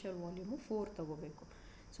ಇನಿಷಿಯಲ್ ವಾಲ್ಯೂಮು 4 ತೊಗೋಬೇಕು.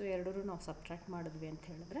 ಸೊ ಎರಡರೂ ನಾವು ಸಬ್ಟ್ರಾಕ್ಟ್ ಮಾಡಿದ್ವಿ ಅಂತ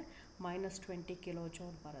ಹೇಳಿದ್ರೆ -20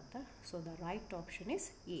 kJ ಬರುತ್ತೆ. So the right option is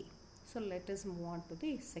A. So let us move on to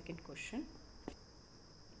the second question.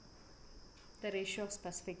 The ratio of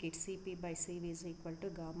specific heat Cp/Cv is equal to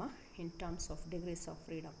gamma in terms of degrees of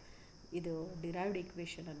freedom. ಇದು derived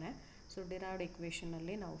ಇಕ್ವೇಷನನ್ನೇ. So derived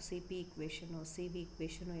ಇಕ್ವೇಷನಲ್ಲಿ ನಾವು CP ಇಕ್ವೇಷನು, CV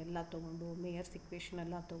ಇಕ್ವೇಷನು ಎಲ್ಲ ತೊಗೊಂಡು, mayors equation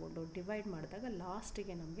ಎಲ್ಲ ತೊಗೊಂಡು divide ಮಾಡಿದಾಗ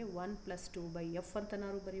ಲಾಸ್ಟಿಗೆ ನಮಗೆ 1+2/F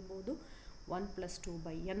ಅಂತನಾರು ಬರಿಬೋದು,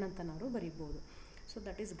 1+2/N ಅಂತನಾರು ಬರಿಬೋದು. So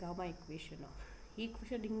that is gamma ಇಕ್ವೇಷನು. ಈ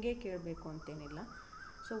ಕ್ವೆಷನ್ ಹಿಂಗೆ ಕೇಳಬೇಕು ಅಂತೇನಿಲ್ಲ.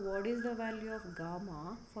 So what is the value of gamma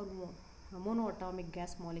for mono atomic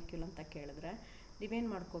gas molecule ಅಂತ ಕೇಳಿದ್ರೆ ನೀವೇನು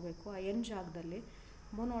ಮಾಡ್ಕೋಬೇಕು, ಆ N ಜಾಗದಲ್ಲಿ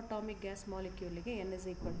mono atomic gas ಮಾಲಿಕ್ಯೂಲಿಗೆ N is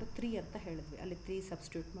equal to 3 ಅಂತ ಹೇಳಿದ್ವಿ. ಅಲ್ಲಿ 3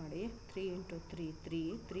 ಸಬ್ಸ್ಟಿಟ್ಯೂಟ್ ಮಾಡಿ, 3 ಇಂಟು 3 3,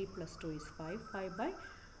 3 + 2 is 5,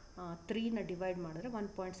 5/3ನ ಡಿವೈಡ್ ಮಾಡಿದ್ರೆ 1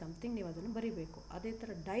 ಪಾಯಿಂಟ್ ಸಮಥಿಂಗ್ ನೀವು ಅದನ್ನು ಬರೀಬೇಕು. ಅದೇ ಥರ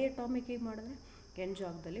ಡೈಅಟಾಮಿಕಿಗೆ ಮಾಡಿದ್ರೆ N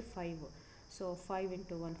ಜಾಗದಲ್ಲಿ 5. So 5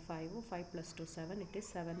 into 1 5, 5 + 2 7, it is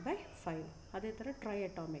 7/5. ಅದೇ ಥರ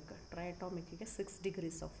ಟ್ರೈಅಟಾಮಿಕ್ಕಿಗೆ 6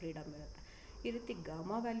 ಡಿಗ್ರೀಸ್ ಆಫ್ ಫ್ರೀಡಮ್ ಇರುತ್ತೆ. ಈ ರೀತಿ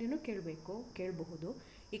ಗಾಮಾ ವ್ಯಾಲ್ಯೂನು ಕೇಳಬಹುದು.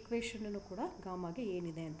 ಇಕ್ವೇಷನನ್ನು ಕೂಡ ಗಾಮಾಗೆ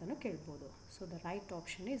ಏನಿದೆ ಅಂತಲೂ ಕೇಳ್ಬೋದು. So the right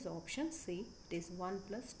option is option C, it is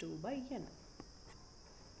 1+2/N.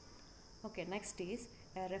 Okay, next is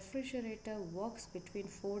a refrigerator works between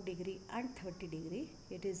 4 degree and 30 degree.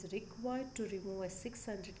 It is required to remove a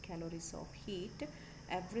 600 calories of heat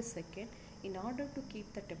every second. In order to keep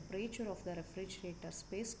the temperature of the refrigerator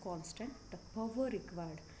space constant, the power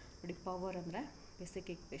required, ನೋಡಿ power ಅಂದರೆ basic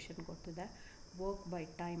equation ಗೊತ್ತಿದೆ, work by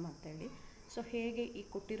time ಅಂತೇಳಿ. So ಹೇಗೆ ಈ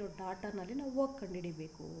ಕೊಟ್ಟಿರೋ ಡಾಟಾನಲ್ಲಿ ನಾವು work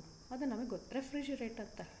ಕಂಡುಹಿಡಿಬೇಕು ಅದು ನಮಗೆ ಗೊತ್ತು.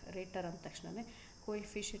 ರೆಫ್ರಿಜಿರೇಟರ್ ಅಂದ ತಕ್ಷಣವೇ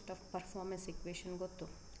ಕೋಎಫಿಷಿಯಂಟ್ ಆಫ್ ಪರ್ಫಾರ್ಮೆನ್ಸ್ ಇಕ್ವೇಷನ್ ಗೊತ್ತು.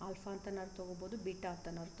 ಆಲ್ಫಾ ಅಂತನಾರು ತೊಗೋಬೋದು, ಬೀಟಾ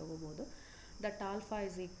ಅಂತನಾರು ತೊಗೋಬೋದು. That alpha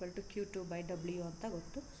is equal to Q2/W ಅಂತ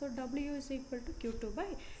ಗೊತ್ತು. So W is equal to Q2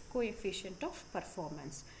 coefficient of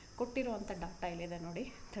performance. ಕೊಟ್ಟಿರೋ ಅಂಥ ಡಾಟಾ ಇಲ್ಲಿದೆ ನೋಡಿ,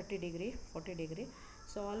 30 ಡಿಗ್ರಿ 40 ಡಿಗ್ರಿ.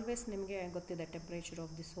 ಸೊ ಆಲ್ವೇಸ್ ನಿಮಗೆ ಗೊತ್ತಿದೆ ಟೆಂಪ್ರೇಚರ್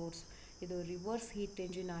ಆಫ್ ದಿ ಸೋರ್ಸ್ ಇದು ರಿವರ್ಸ್ ಹೀಟ್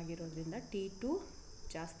ಎಂಜಿನ್ ಆಗಿರೋದ್ರಿಂದ T2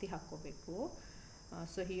 ಜಾಸ್ತಿ ಹಾಕ್ಕೋಬೇಕು.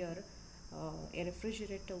 So here a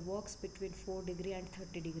refrigerator works between 4 degree and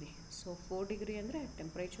 30 degree. So 4 degree ಅಂದರೆ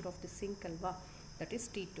ಟೆಂಪ್ರೇಚರ್ ಆಫ್ ದಿ ಸಿಂಕ್ ಅಲ್ವಾ, ದಟ್ ಈಸ್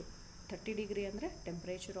T2. 30 degree ಅಂದರೆ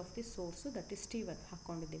temperature of the source, that is T1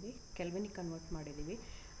 ಹಾಕ್ಕೊಂಡಿದ್ದೀವಿ, ಕೆಲ್ವಿನಿಗೆ convert ಮಾಡಿದ್ದೀವಿ.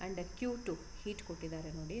 And Q2 heat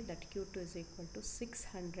ಕೊಟ್ಟಿದ್ದಾರೆ ನೋಡಿ, that Q2 is equal to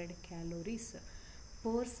 600 calories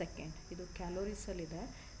per second. ಇದು ಕ್ಯಾಲೋರೀಸಲ್ಲಿದೆ.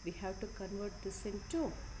 We have to convert this into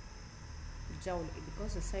joule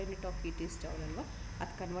because the unit of heat is joule ಅಲ್ವಾ,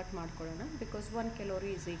 ಅದು convert ಮಾಡ್ಕೊಳ್ಳೋಣ. Because 1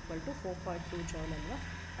 calorie is equal to 4.2 joule ಅಲ್ವಾ,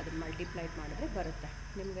 ಅದನ್ನು multiplied ಮಾಡಿದ್ರೆ ಬರುತ್ತೆ.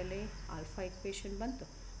 ನಿಮಗಲ್ಲಿ ಆಲ್ಫಾ ಇಕ್ವೇಷನ್ ಬಂತು,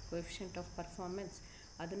 coefficient of performance,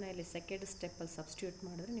 ಅದನ್ನು ಇಲ್ಲಿ ಸೆಕೆಂಡ್ ಸ್ಟೆಪ್ಪಲ್ಲಿ ಸಬ್ಸ್ಟಿಟ್ಯೂಟ್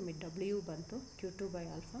ಮಾಡಿದ್ರೆ ನಿಮಗೆ W ಬಂತು, Q2 by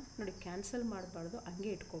ಆಲ್ಫಾ. ನೋಡಿ ಕ್ಯಾನ್ಸಲ್ ಮಾಡಬಾರ್ದು,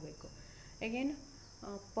 ಹಂಗೆ ಇಟ್ಕೋಬೇಕು. ಅಗೇನ್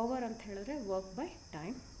ಪವರ್ ಅಂತ ಹೇಳಿದ್ರೆ ವರ್ಕ್ ಬೈ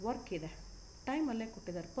ಟೈಮ್, ವರ್ಕ್ ಇದೆ, ಟೈಮಲ್ಲೇ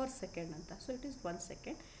ಕೊಟ್ಟಿದ್ದಾರೆ ಪರ್ ಸೆಕೆಂಡ್ ಅಂತ. So it is 1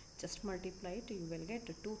 second. Just multiply it, you will get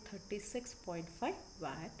 236.5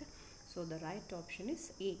 watt. So the right option is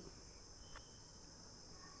A.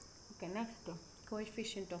 Okay, next,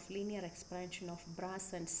 coefficient of linear expansion of brass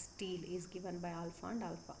and steel is given by alpha and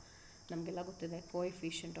alpha. ನಮಗೆಲ್ಲ ಗೊತ್ತಿದೆ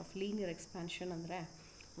coefficient of linear expansion ಅಂದರೆ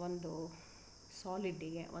ಒಂದು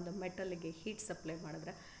ಸಾಲಿಡ್ಡಿಗೆ, ಒಂದು ಮೆಟಲ್ಗೆ heat supply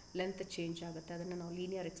ಮಾಡಿದ್ರೆ length change ಆಗುತ್ತೆ, ಅದನ್ನು ನಾವು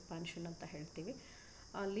linear expansion ಅಂತ ಹೇಳ್ತೀವಿ.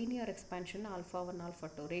 ಲೀನಿಯರ್ ಎಕ್ಸ್ಪ್ಯಾನ್ಷನ್ ಆಲ್ಫಾ 1 ಆಲ್ಫಾ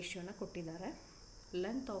 2 ರೇಷಿಯೋನ ಕೊಟ್ಟಿದ್ದಾರೆ.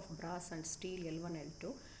 Length of brass and steel L1 L2,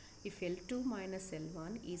 if L2 minus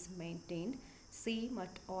L1 is maintained same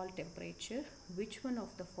at all temperature, which one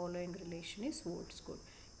of the following relation is holds good?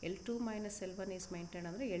 L2 minus L1 is maintained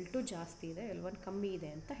ಅಂದರೆ L2 ಜಾಸ್ತಿ ಇದೆ, L1 ಕಮ್ಮಿ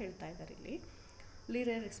ಇದೆ ಅಂತ ಹೇಳ್ತಾ ಇದ್ದಾರೆ. ಇಲ್ಲಿ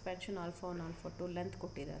linear expansion alpha 1 alpha 2 length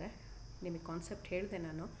ಕೊಟ್ಟಿದ್ದಾರೆ. ನಿಮಗೆ ಕಾನ್ಸೆಪ್ಟ್ ಹೇಳಿದೆ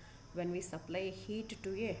ನಾನು, when we supply heat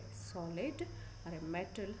to A solid R A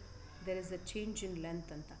metal there is a change in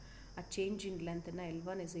length ಅಂತ. ಆ change in ಲೆಂತನ್ನು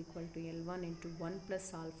L1 is equal to L1 into 1 plus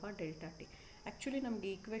alpha delta T. Actually ನಮಗೆ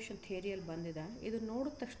equation ಥಿಯರಿಯಲ್ಲಿ ಬಂದಿದೆ, ಇದು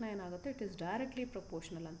ನೋಡಿದ ತಕ್ಷಣ ಏನಾಗುತ್ತೆ, ಇಟ್ ಈಸ್ ಡೈರೆಕ್ಟ್ಲಿ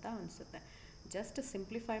ಪ್ರಪೋರ್ಷನಲ್ ಅಂತ ಅನಿಸುತ್ತೆ. ಜಸ್ಟ್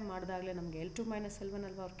ಸಿಂಪ್ಲಿಫೈ ಮಾಡಿದಾಗಲೇ ನಮಗೆ L2 ಮೈನಸ್ L1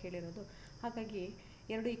 ಅಲ್ವಾ ಅವ್ರು ಕೇಳಿರೋದು. ಹಾಗಾಗಿ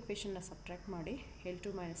ಎರಡು ಈಕ್ವೇಷನ್ನ ಸಬ್ಟ್ರ್ಯಾಕ್ಟ್ ಮಾಡಿ,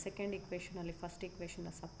 L2 minus second ಈಕ್ವೇಷನಲ್ಲಿ first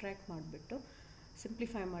ಈಕ್ವೇಷನ್ನ subtract ಮಾಡಿಬಿಟ್ಟು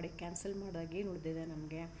ಸಿಂಪ್ಲಿಫೈ ಮಾಡಿ ಕ್ಯಾನ್ಸಲ್ ಮಾಡಿದಾಗ ಏನು ಉಳಿದಿದೆ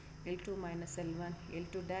ನಮಗೆ, L2 minus L1,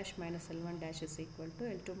 L2 dash minus L1 dash is equal to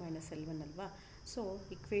L2 minus L1 ಅಲ್ವಾ. ಸೊ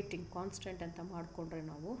ಇಕ್ವೇಟಿಂಗ್ ಕಾನ್ಸ್ಟೆಂಟ್ ಅಂತ ಮಾಡಿಕೊಂಡ್ರೆ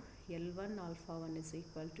ನಾವು L1 alpha 1 is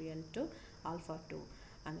equal to L2 alpha 2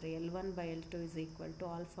 ಅಂದರೆ L1 by L2 is equal to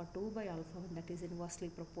alpha 2 by alpha 1, that is inversely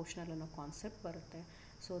proportional ಅನ್ನೋ concept ಬರುತ್ತೆ.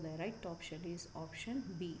 So the right option is option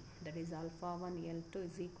B, that is alpha 1 L2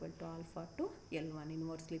 is equal to alpha 2 L1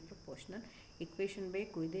 inversely proportional. Equation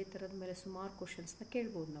ಬೇಕು, ಇದೇ ಥರದ ಮೇಲೆ ಸುಮಾರು ಕ್ವಶನ್ಸ್ನ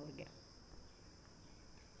ಕೇಳ್ಬೋದು ನಾವ್ರಿಗೆ.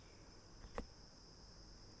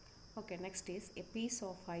 Okay, next is a piece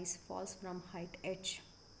of ice falls from height h.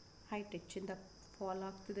 height h ಇಂದ fall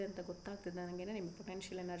ಆಗ್ತಿದೆ ಅಂತ ಗೊತ್ತಾಗ್ತಿದೆ ನನಗೆ, ನಿಮಗೆ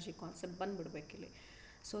potential energy concept ಬಂದುಬಿಡ್ಬೇಕಿಲ್ಲಿ.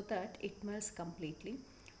 So that it melts completely.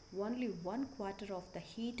 Only 1/4 of the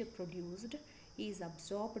heat produced is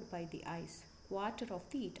absorbed by the ice. Quarter of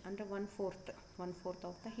the heat ಅಂದರೆ 1/4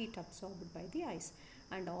 of the heat absorbed by the ice,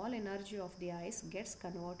 and all energy of the ice gets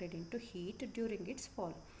converted into heat during its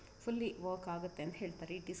fall. Fully work ಆಗುತ್ತೆ ಅಂತ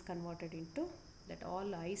ಹೇಳ್ತಾರೆ. It is converted into that all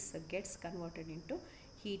ice gets converted into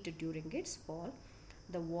heat during its fall.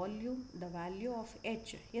 The value of H,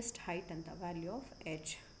 est height and the value of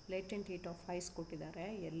H, latent heat of ice ಕೊಟ್ಟಿದ್ದಾರೆ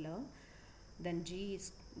L, then G is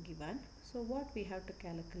given. So what we have to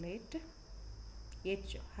calculate,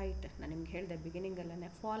 H height ನಾನು ನಿಮ್ಗೆ ಹೇಳಿದೆ ಬಿಗಿನಿಂಗಲ್ಲೇ,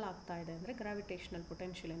 fall ಆಗ್ತಾ ಇದೆ ಅಂದರೆ gravitational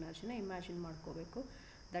potential ಎನರ್ಜಿನ imagine ಮಾಡ್ಕೋಬೇಕು,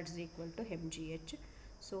 that's equal to mgh.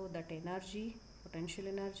 So that energy, potential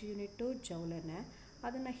energy unit ಜೌಲನ್ನೇ,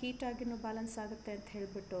 ಅದನ್ನು ಹೀಟಾಗಿನೂ balance ಆಗುತ್ತೆ ಅಂತ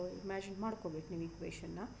ಹೇಳಿಬಿಟ್ಟು ಇಮ್ಯಾಜಿನ್ ಮಾಡ್ಕೋಬೇಕು ನೀವು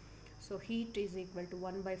ಇಕ್ವೇಷನ್ನ. So heat is equal to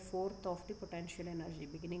 1/4 of the potential energy,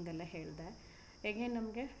 ಬಿಗಿನಿಂಗಲ್ಲೇ ಹೇಳಿದೆ. ಎಗೇನ್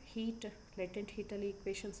ನಮಗೆ heat, ಲೆಟೆಂಟ್ ಹೀಟಲ್ಲಿ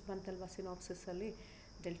equations ಬಂತಲ್ವ ಸಿನಾಪ್ಸಿಸಲ್ಲಿ,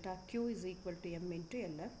 delta Q is equal to M into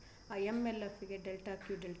L F. ಆ M L ಎಫ್ಗೆ delta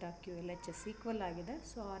Q L H S equal ಆಗಿದೆ.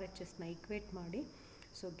 So R H ಎಸ್ನ equate ಮಾಡಿ,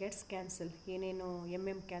 so gets cancel, ಏನೇನು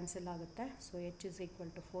M cancel ಆಗುತ್ತೆ. So H is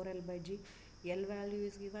equal to 4L/G, L value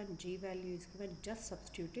is given, G value is given, just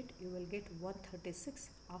substitute it, you will get 136.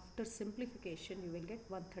 After simplification you will get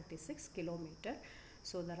 136 kilometer.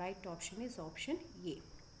 So the right option is option A.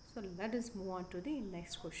 So let us move on to the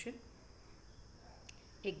next question.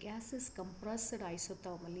 A gas is compressed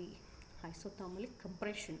isothermally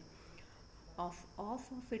compression of half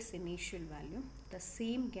of its initial value. The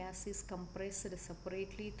same gas is compressed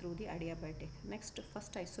separately through the adiabatic. Next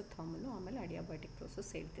first isothermal ಆಮೇಲೆ adiabatic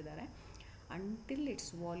process ಹೇಳ್ತಿದ್ದಾರೆ. until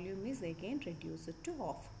its volume is again reduced to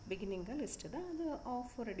half. ಬಿಗಿನಿಂಗಲ್ಲಿ ಎಷ್ಟಿದೆ ಅದು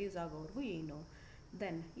half reduce ಆಗೋವರೆಗೂ ಏನು.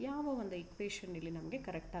 Then ಯಾವ ಒಂದು equation ಇಲ್ಲಿ ನಮಗೆ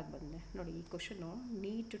ಕರೆಕ್ಟಾಗಿ ಬಂದಿದೆ ನೋಡಿ. ಈ ಕ್ವಶನು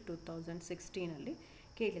ನೀಟ್ 2016 ಅಲ್ಲಿ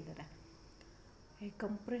ಕೇಳಿದ್ದಾರೆ.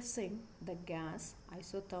 Compressing the gas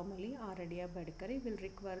isothermally or adiabatically will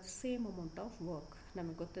require same amount of work.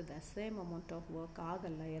 ನಮಗೆ ಗೊತ್ತಿದೆ ಸೇಮ್ ಅಮೌಂಟ್ ಆಫ್ ವರ್ಕ್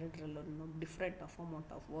ಆಗಲ್ಲ, ಎರಡರಲ್ಲೂ different of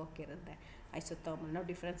amount of work ಇರುತ್ತೆ. ಐಸೋಥರ್ಮಲ್ ನಾವು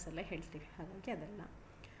ಡಿಫ್ರೆನ್ಸ್ ಎಲ್ಲ ಹೇಳ್ತೀವಿ, ಹಾಗಾಗಿ ಅದೆಲ್ಲ.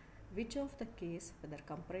 Which of the case weather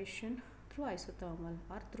compression through isothermal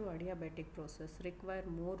R through ಅಡಿಯಾಬ್ಯಾಟಿಕ್ process require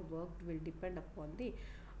more work will depend upon the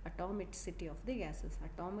ಅಟಾಮಿಸಿಟಿ of the gases.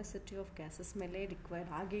 ಅಟಾಮಿಸಿಟಿ of gases ಮೇಲೆ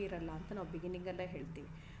require ಆಗೇ ಇರಲ್ಲ ಅಂತ ನಾವು ಬಿಗಿನಿಂಗಲ್ಲೇ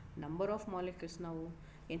ಹೇಳ್ತೀವಿ. ನಂಬರ್ ಆಫ್ ಮಾಲಿಕ್ಯೂಲ್ಸ್ ನಾವು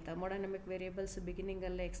ಏನು thermodynamic variables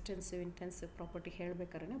ಬಿಗಿನಿಂಗಲ್ಲೇ extensive intensive property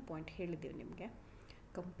ಹೇಳಬೇಕಾದ್ರೆ point ಹೇಳಿದ್ದೀವಿ ನಿಮಗೆ.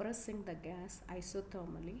 ಕಂಪ್ರೆಸ್ಸಿಂಗ್ the gas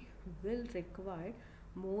ಐಸೋಥರ್ಮಲಿ will required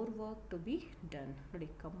more work to be done. ನೋಡಿ,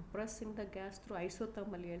 ಕಂಪ್ರೆಸ್ಸಿಂಗ್ ದ ಗ್ಯಾಸ್ ಥ್ರೂ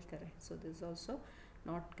ಐಸೋಥರ್ಮಲಿ ಹೇಳ್ತಾರೆ, so this also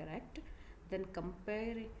not correct. Then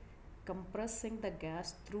compressing the gas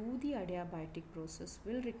through the adiabatic process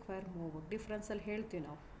will require more work. ಡಿಫ್ರೆನ್ಸಲ್ಲಿ ಹೇಳ್ತೀವಿ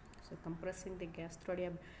ನಾವು. So ಕಂಪ್ರೆಸ್ಸಿಂಗ್ the gas through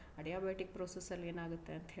ಅಡಿಯಾಬ್ಯಾಟಿಕ್ ಪ್ರೋಸೆಸ್ಸಲ್ಲಿ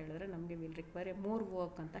ಏನಾಗುತ್ತೆ ಅಂತ ಹೇಳಿದ್ರೆ ನಮಗೆ will require A more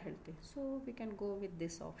work ಅಂತ ಹೇಳ್ತೀವಿ. So we can go with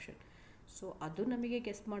this option. So ಅದು ನಮಗೆ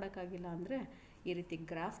ಗೆಸ್ ಮಾಡೋಕ್ಕಾಗಿಲ್ಲ ಅಂದರೆ ಈ ರೀತಿ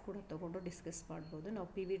ಗ್ರಾಫ್ ಕೂಡ ತೊಗೊಂಡು ಡಿಸ್ಕಸ್ ಮಾಡ್ಬೋದು. ನಾವು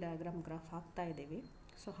ಪಿ ವಿ ಡಯಾಗ್ರಾಮ್ ಗ್ರಾಫ್ ಹಾಕ್ತಾ ಇದ್ದೀವಿ,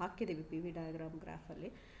 ಸೊ ಹಾಕಿದ್ದೀವಿ P V diagram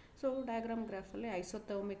ಗ್ರಾಫಲ್ಲಿ. So diagram ಗ್ರಾಫಲ್ಲಿ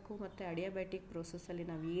ಐಸೋಥರ್ಮಿಕ್ಕು ಮತ್ತು ಅಡಿಯಾಬ್ಯಾಟಿಕ್ ಪ್ರೋಸೆಸ್ಸಲ್ಲಿ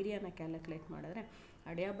ನಾವು ಏರಿಯಾನ ಕ್ಯಾಲ್ಕುಲೇಟ್ ಮಾಡಿದ್ರೆ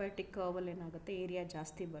ಅಡಿಯಾಬ್ಯಾಟಿಕ್ ಕರ್ವಲ್ಲಿ ಏನಾಗುತ್ತೆ, ಏರಿಯಾ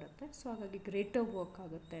ಜಾಸ್ತಿ ಬರುತ್ತೆ. ಸೊ ಹಾಗಾಗಿ ಗ್ರೇಟರ್ ವರ್ಕ್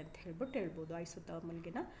ಆಗುತ್ತೆ ಅಂತ ಹೇಳ್ಬೋದು.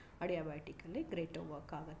 ಐಸೋಥರ್ಮಲ್ಗಿನ ಅಡಿಯಾಬ್ಯಾಟಿಕಲ್ಲಿ ಗ್ರೇಟರ್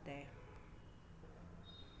ವರ್ಕ್ ಆಗುತ್ತೆ.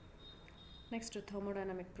 ನೆಕ್ಸ್ಟ್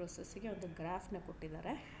ಥರ್ಮೋಡೈನಮಿಕ್ ಪ್ರೋಸೆಸ್ಸಿಗೆ ಒಂದು ಗ್ರಾಫ್ನ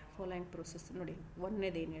ಕೊಟ್ಟಿದ್ದಾರೆ. ಫಾಲೋಯಿಂಗ್ ಪ್ರೋಸೆಸ್ ನೋಡಿ,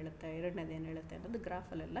 ಒಂದನೇದೇನು ಹೇಳುತ್ತೆ, ಎರಡನೇದೇನು ಹೇಳುತ್ತೆ ಅನ್ನೋದು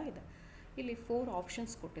ಗ್ರಾಫಲ್ಲೆಲ್ಲ ಇದೆ. ಇಲ್ಲಿ 4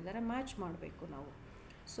 ಆಪ್ಷನ್ಸ್ ಕೊಟ್ಟಿದ್ದಾರೆ, ಮ್ಯಾಚ್ ಮಾಡಬೇಕು ನಾವು.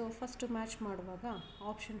 ಸೊ ಫಸ್ಟು ಮ್ಯಾಚ್ ಮಾಡುವಾಗ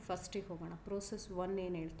ಆಪ್ಷನ್ ಫಸ್ಟಿಗೆ ಹೋಗೋಣ. ಪ್ರೋಸೆಸ್ 1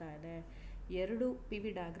 ಏನು ಹೇಳ್ತಾ ಇದೆ, 2 ಪಿ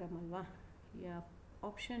ವಿ ಡಯಾಗ್ರಾಮ್ ಅಲ್ವಾ.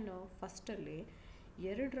 ಆಪ್ಷನ್ ಫಸ್ಟಲ್ಲಿ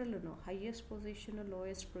ಎರಡರಲ್ಲೂ highest position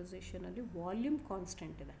lowest ಪೊಸಿಷನಲ್ಲಿ volume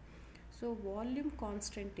constant ಇದೆ. ಸೊ ವಾಲ್ಯೂಮ್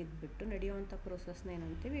ಕಾನ್ಸ್ಟೆಂಟ್ ಇದ್ಬಿಟ್ಟು ನಡೆಯುವಂಥ ಪ್ರೋಸೆಸ್ನ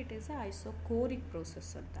ಏನಂತೀವಿ, ಇಟ್ ಈಸ್ ಅ ಐಸೋಕೋರಿಕ್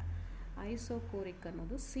ಪ್ರೋಸೆಸ್ ಅಂತ. ಐಸೋಕೋರಿಕ್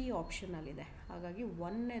ಅನ್ನೋದು ಸಿ ಆಪ್ಷನಲ್ಲಿದೆ. ಹಾಗಾಗಿ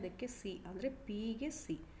ಒಂದನೇದಕ್ಕೆ ಸಿ ಅಂದರೆ ಪಿಗೆ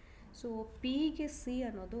ಸಿ. ಸೊ ಪಿಗೆ ಸಿ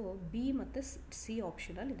ಅನ್ನೋದು ಬಿ ಮತ್ತು ಸಿ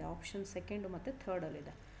ಆಪ್ಷನಲ್ಲಿದೆ. ಆಪ್ಷನ್ ಸೆಕೆಂಡು ಮತ್ತು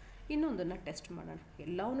ಥರ್ಡಲ್ಲಿದೆ. ಇನ್ನೊಂದನ್ನು ಟೆಸ್ಟ್ ಮಾಡೋಣ.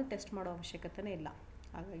 ಎಲ್ಲವನ್ನೂ ಟೆಸ್ಟ್ ಮಾಡೋ ಅವಶ್ಯಕತೆನೇ ಇಲ್ಲ.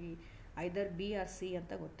 ಹಾಗಾಗಿ ಐದರ್ ಬಿ ಆರ್ ಸಿ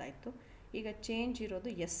ಅಂತ ಗೊತ್ತಾಯಿತು. ಈಗ ಚೇಂಜ್ ಇರೋದು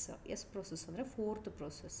ಎಸ್ ಪ್ರೋಸೆಸ್ ಅಂದರೆ fourth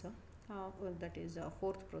process. That is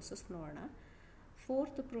fourth process ನೋಡೋಣ.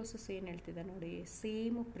 ಫೋರ್ತ್ ಪ್ರೋಸೆಸ್ ಏನು ಹೇಳ್ತಿದೆ ನೋಡಿ,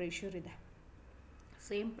 ಸೇಮ್ ಪ್ರೆಷರ್ ಇದೆ.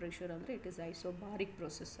 ಸೇಮ್ ಪ್ರೆಷರ್ ಅಂದರೆ ಇಟ್ ಈಸ್ ಐಸೋಬಾರಿಕ್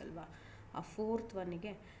ಪ್ರೋಸೆಸ್ ಅಲ್ವಾ. ಆ ಫೋರ್ತ್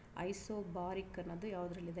ಒನ್ನಿಗೆ ಐಸೋಬಾರಿಕ್ ಅನ್ನೋದು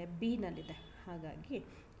ಯಾವುದ್ರಲ್ಲಿದೆ, ಬಿನಲ್ಲಿದೆ. ಹಾಗಾಗಿ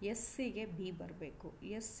ಎಸ್ಸಿಗೆ ಬಿ ಬರಬೇಕು.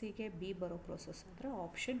 ಎಸ್ಸಿಗೆ ಬಿ ಬರೋ ಪ್ರೋಸೆಸ್ ಅಂದರೆ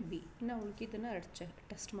ಆಪ್ಷನ್ ಬಿ. ಇನ್ನು ಉಳ್ಕಿದ್ದನ್ನು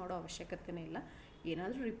ಟೆಸ್ಟ್ ಮಾಡೋ ಅವಶ್ಯಕತೆನೇ ಇಲ್ಲ.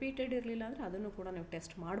 ಏನಾದರೂ ರಿಪೀಟೆಡ್ ಇರಲಿಲ್ಲ ಅಂದರೆ ಅದನ್ನು ಕೂಡ ನೀವು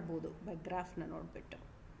ಟೆಸ್ಟ್ ಮಾಡ್ಬೋದು ಬೈ ಗ್ರಾಫ್ನ ನೋಡಿಬಿಟ್ಟು.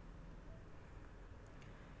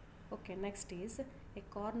 Okay, next is A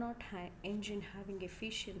Carnot engine having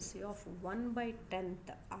efficiency of 1/10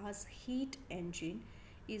 as heat engine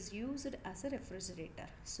is used as a refrigerator.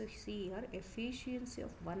 So see here efficiency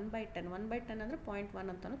of 1/10. 1/10 ಅಂದರೆ 0.1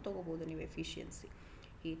 ಅಂತಲೂ ತೊಗೋಬೋದು ನೀವು. Efficiency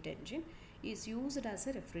heat engine is used as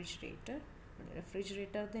a refrigerator.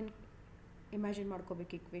 Refrigerator then imagine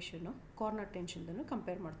ಮಾಡ್ಕೋಬೇಕು ಇಕ್ವೇಷನ್ನು. Carnot ಎಂಜಿನ್ದನ್ನು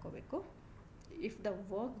compare ಮಾಡ್ಕೋಬೇಕು. If the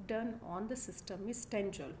work done on the system is 10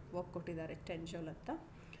 joule, work ಕೊಟ್ಟಿದ್ದಾರೆ 10 joule ಅಂತ.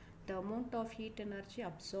 The amount of heat energy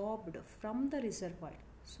absorbed from the reservoir.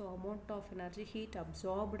 So amount of energy heat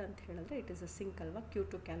absorbed ಅಂತ ಹೇಳಿದ್ರೆ it is a sync ಅಲ್ವಾ.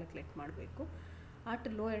 Q2 calculate ಮಾಡಬೇಕು. At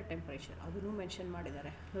lower temperature ಅದನ್ನು mention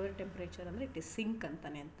ಮಾಡಿದ್ದಾರೆ. Lower temperature ಅಂದರೆ it is sync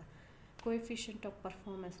ಅಂತಾನೆ ಅಂತ. ಕೋಎಫಿಷಿಯಂಟ್ ಆಫ್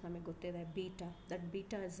ಪರ್ಫಾರ್ಮೆನ್ಸ್ ನಮಗೆ ಗೊತ್ತಿದೆ beta. That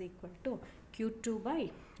beta is equal to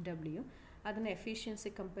Q2/W. ಅದನ್ನು ಎಫಿಷಿಯನ್ಸಿ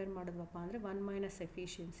ಕಂಪೇರ್ ಮಾಡಿದ್ವಪ್ಪ ಅಂದರೆ 1 -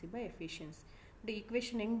 efficiency by efficiency. D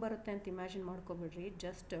equation ಹೆಂಗೆ ಬರುತ್ತೆ ಅಂತ imagine ಮಾಡ್ಕೊಬಿಡ್ರಿ.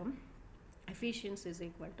 Just efficiency is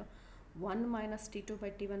equal to 1 -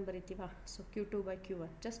 T2/T1 ಬರಿತೀವ. So Q2/Q1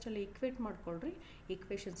 just ಅಲ್ಲಿ ಈಕ್ವೇಟ್ ಮಾಡ್ಕೊಳ್ರಿ,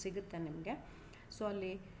 ಈಕ್ವೇಷನ್ ಸಿಗುತ್ತೆ ನಿಮಗೆ. ಸೊ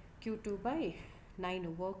ಅಲ್ಲಿ Q2/9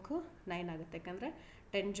 ವರ್ಕು 9 ಆಗುತ್ತೆ. ಯಾಕಂದರೆ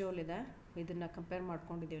 10 joule ಇದೆ, ಇದನ್ನು ಕಂಪೇರ್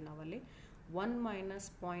ಮಾಡ್ಕೊಂಡಿದ್ದೀವಿ ನಾವಲ್ಲಿ. 1 -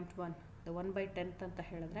 0.1 1/10 ಅಂತ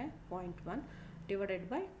ಹೇಳಿದ್ರೆ 0.1 ಡಿವೈಡೆಡ್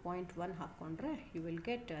ಬೈ 0.1 ಹಾಕ್ಕೊಂಡ್ರೆ you will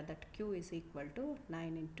get that Q is equal to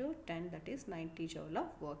 9 × 10, that is 90 joule of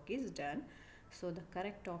work is done. So the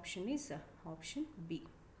correct option is option B.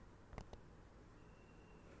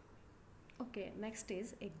 Okay, next is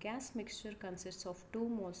a gas mixture consists of 2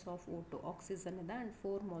 moles of O2 oxygen and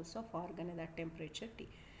 4 moles of argon at temperature T.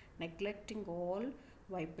 Neglecting all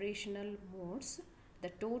vibrational modes,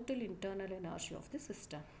 the total internal energy of the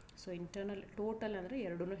system. So internal total ಅಂದರೆ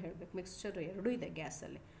ಎರಡೂ ಹೇಳಬೇಕು. Mixture ಎರಡೂ ಇದೆ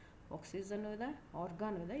ಗ್ಯಾಸಲ್ಲಿ, ಆಕ್ಸಿಜನ್ನು ಇದೆ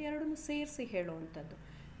ಆರ್ಗಾನು ಇದೆ, ಎರಡೂ ಸೇರಿಸಿ ಹೇಳುವಂಥದ್ದು.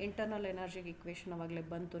 ಇಂಟರ್ನಲ್ ಎನರ್ಜಿಗೆ ಇಕ್ವೇಷನ್ ಆವಾಗಲೇ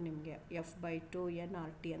ಬಂತು ನಿಮಗೆ, F/2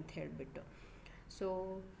 nRT ಅಂತ ಹೇಳಿಬಿಟ್ಟು. ಸೊ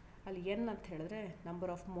ಅಲ್ಲಿ ಎನ್ ಅಂತ ಹೇಳಿದ್ರೆ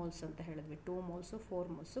ನಂಬರ್ ಆಫ್ ಮೋಲ್ಸ್ ಅಂತ ಹೇಳಿದ್ವಿ, 2 ಮೋಲ್ಸು 4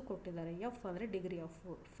 ಮೋಲ್ಸು ಕೊಟ್ಟಿದ್ದಾರೆ. ಎಫ್ ಅಂದರೆ ಡಿಗ್ರಿ ಆಫ್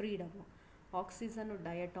ಫ್ರೀಡಮ್ಮು. ಆಕ್ಸಿಜನ್ನು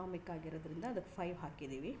ಡಯಾಟಾಮಿಕ್ ಆಗಿರೋದ್ರಿಂದ ಅದಕ್ಕೆ 5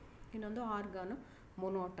 ಹಾಕಿದ್ದೀವಿ. ಇನ್ನೊಂದು ಆರ್ಗಾನು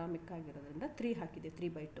ಮೊನೋ ಅಟಾಮಿಕ್ ಆಗಿರೋದ್ರಿಂದ 3 ಹಾಕಿದ್ದೀವಿ,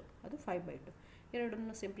 3/2 ಅದು 5/2.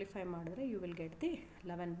 ಎರಡನ್ನು ಸಿಂಪ್ಲಿಫೈ ಮಾಡಿದ್ರೆ you will get the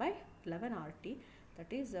 11/11 RT,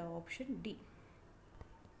 that is option D.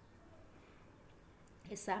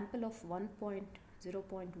 A sample of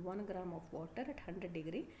 0.1 gram of water at 100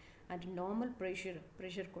 degree and normal pressure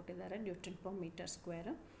ಕೊಟ್ಟಿದ್ದಾರೆ Newton per metre square,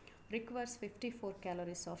 requires 54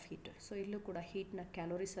 calories of heat. So ಇಲ್ಲೂ ಕೂಡ ಹೀಟ್ನ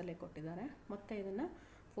ಕ್ಯಾಲೋರೀಸಲ್ಲೇ ಕೊಟ್ಟಿದ್ದಾರೆ. ಮತ್ತು ಇದನ್ನು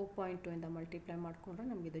 4.2 ಇಂದ ಮಲ್ಟಿಪ್ಲೈ ಮಾಡಿಕೊಂಡ್ರೆ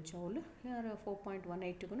ನಮಗೆ ಇದು ಜೌಲ್,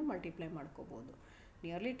 4.18ಗೂ ಮಲ್ಟಿಪ್ಲೈ ಮಾಡ್ಕೋಬೋದು.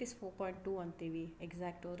 ನಿಯರ್ಲಿ ಇಟ್ ಈಸ್ 4.2 ಅಂತೀವಿ,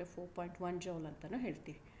 ಎಕ್ಸಾಕ್ಟ್ ಹೋದರೆ 4.1 ಜೌಲ್ ಅಂತಲೂ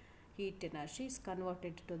ಹೇಳ್ತೀವಿ. Heat energy is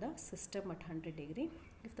converted to the system at 100 degree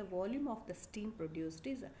if the volume of the steam produced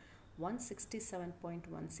is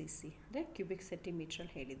 167.1 cc, ಅಂದರೆ ಕ್ಯೂಬಿಕ್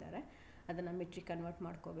ಸೆಂಟಿಮೀಟ್ರಲ್ಲಿ ಹೇಳಿದ್ದಾರೆ. ಅದನ್ನು ಮೀಟ್ರಿಗೆ ಕನ್ವರ್ಟ್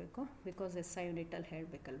ಮಾಡ್ಕೋಬೇಕು, because SI ಯೂನಿಟಲ್ಲಿ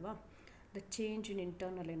ಹೇಳಬೇಕಲ್ವಾ. The change in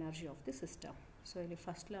internal energy of the system. So ಇಲ್ಲಿ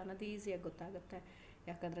first ಅನ್ನೋದು ಈಸಿಯಾಗಿ ಗೊತ್ತಾಗುತ್ತೆ,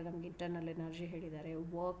 ಯಾಕಂದರೆ ನಮಗೆ ಇಂಟರ್ನಲ್ ಎನರ್ಜಿ ಹೇಳಿದ್ದಾರೆ,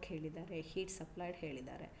 ವರ್ಕ್ ಹೇಳಿದ್ದಾರೆ, ಹೀಟ್ ಸಪ್ಲೈಡ್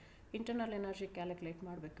ಹೇಳಿದ್ದಾರೆ. ಇಂಟರ್ನಲ್ ಎನರ್ಜಿ ಕ್ಯಾಲ್ಕುಲೇಟ್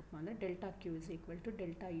ಮಾಡಬೇಕಪ್ಪ ಅಂದರೆ ΔQ =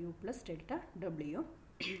 ΔU + ΔW.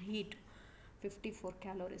 Heat 54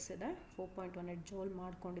 calories ಇದೆ, 4.18 ಜೌಲ್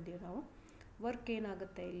ಮಾಡ್ಕೊಂಡಿದ್ದೀವಿ ನಾವು. ವರ್ಕ್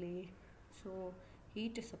ಏನಾಗುತ್ತೆ ಇಲ್ಲಿ, ಸೊ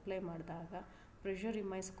ಹೀಟ್ ಸಪ್ಲೈ ಮಾಡಿದಾಗ ಪ್ರೆಷರ್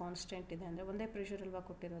ರಿಮೈನ್ಸ್ ಕಾನ್ಸ್ಟೆಂಟ್ ಇದೆ, ಅಂದರೆ ಒಂದೇ ಪ್ರೆಷರ್ ಅಲ್ವಾ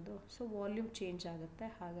ಕೊಟ್ಟಿರೋದು, ಸೊ ವಾಲ್ಯೂಮ್ ಚೇಂಜ್ ಆಗುತ್ತೆ.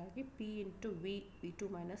 ಹಾಗಾಗಿ P × V2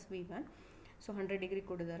 - V1. So 100 degree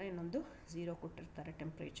ಕೊಟ್ಟಿದ್ದಾರೆ, ಇನ್ನೊಂದು 0 ಕೊಟ್ಟಿರ್ತಾರೆ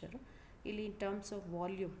ಟೆಂಪ್ರೇಚರು. ಇಲ್ಲಿ ಇನ್ ಟರ್ಮ್ಸ್ ಆಫ್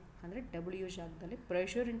ವಾಲ್ಯೂಮ್ ಅಂದರೆ W ಜಾಗದಲ್ಲಿ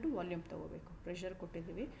ಪ್ರೆಷರ್ ಇಂಟು ವಾಲ್ಯೂಮ್ ತೊಗೋಬೇಕು. ಪ್ರೆಷರ್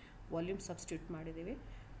ಕೊಟ್ಟಿದ್ದೀವಿ, ವಾಲ್ಯೂಮ್ ಸಬ್ಸ್ಟಿಟ್ಯೂಟ್ ಮಾಡಿದ್ದೀವಿ.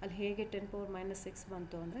 ಅಲ್ಲಿ ಹೇಗೆ 10⁻⁶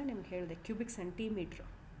 ಬಂತು ಅಂದರೆ ನಿಮ್ಗೆ ಹೇಳಿದೆ, ಕ್ಯೂಬಿಕ್ ಸೆಂಟಿಮೀಟ್ರ್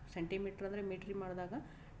ಅಂದರೆ ಮೀಟ್ರಿ ಮಾಡಿದಾಗ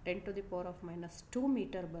 10⁻⁻²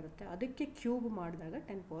 ಮೀಟರ್ ಬರುತ್ತೆ, ಅದಕ್ಕೆ ಕ್ಯೂಬ್ ಮಾಡಿದಾಗ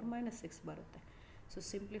 10⁻⁶ ಬರುತ್ತೆ. ಸೊ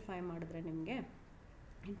ಸಿಂಪ್ಲಿಫೈ ಮಾಡಿದ್ರೆ ನಿಮಗೆ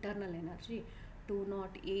ಇಂಟರ್ನಲ್ ಎನರ್ಜಿ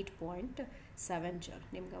 208.7 ಜೌಲ್.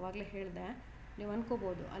 ನಿಮ್ಗೆ ಅವಾಗಲೇ ಹೇಳಿದೆ, ನೀವು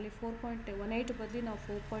ಅನ್ಕೋಬೋದು ಅಲ್ಲಿ 4.18 ಬದಲಿ ನಾವು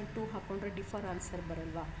 4.2 ಹಾಕ್ಕೊಂಡ್ರೆ ಡಿಫರ್ ಆನ್ಸರ್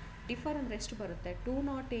ಬರಲ್ವಾ. ಡಿಫರ್ ಅಂದರೆ ಎಷ್ಟು ಬರುತ್ತೆ,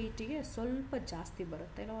 208ಗೆ ಸ್ವಲ್ಪ ಜಾಸ್ತಿ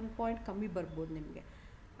ಬರುತ್ತೆ, ಇಲ್ಲ 1 ಪಾಯಿಂಟ್ ಕಮ್ಮಿ ಬರ್ಬೋದು ನಿಮಗೆ.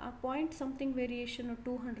 ಆ point something variation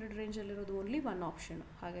 200 ರೇಂಜಲ್ಲಿರೋದು only 1 option.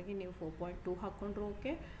 ಹಾಗಾಗಿ ನೀವು 4.2 ಹಾಕ್ಕೊಂಡ್ರು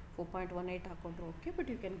okay, 4.18 ಹಾಕ್ಕೊಂಡ್ರು okay, but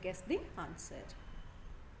you can guess the answer.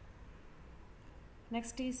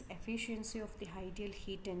 Next is efficiency of the ideal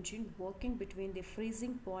heat engine working between the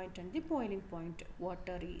freezing point and the boiling point.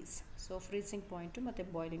 Water is, so freezing point ಮತ್ತು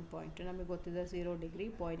boiling point ನಮಗೆ ಗೊತ್ತಿದೆ 0 degree,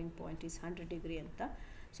 boiling point is 100 degree ಅಂತ.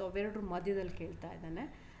 So ಅವೆರಡರ ಮಧ್ಯದಲ್ಲಿ ಕೇಳ್ತಾ ಇದ್ದಾನೆ.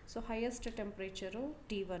 So highest temperature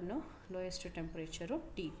T1, lowest temperature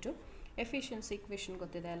T2. Efficiency equation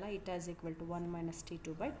ಗೊತ್ತಿದೆ ಅಲ್ಲ, it is equal to 1 -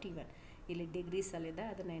 T2/T1. ಇಲ್ಲಿ ಡಿಗ್ರೀಸಲ್ಲಿದೆ,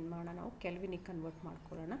 ಅದನ್ನು ಏನು ಮಾಡೋಣ ನಾವು ಕೆಲ್ವಿನಿಗೆ ಕನ್ವರ್ಟ್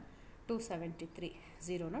ಮಾಡ್ಕೊಳ್ಳೋಣ. 273,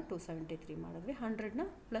 0ನ 273 ಮಾಡಿದ್ವಿ, 100ನ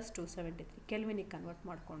 +273 ಕೆಲ್ವಿನಿಗೆ ಕನ್ವರ್ಟ್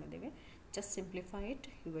ಮಾಡ್ಕೊಂಡಿದ್ದೀವಿ. Just simplify it,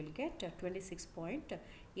 you will get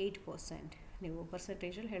 26.8%. ನೀವು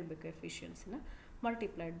ಪರ್ಸೆಂಟೇಜಲ್ಲಿ ಹೇಳಬೇಕು ಎಫಿಷಿಯನ್ಸಿನ.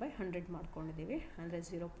 ಮಲ್ಟಿಪ್ಲೈಡ್ ಬೈ 100 ಮಾಡ್ಕೊಂಡಿದ್ದೀವಿ, ಅಂದರೆ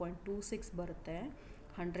 0.26 ಬರುತ್ತೆ.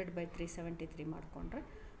 100/373 ಮಾಡಿಕೊಂಡ್ರೆ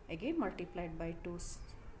ಅಗೇನ್ ಮಲ್ಟಿಪ್ಲೈಡ್ ಬೈ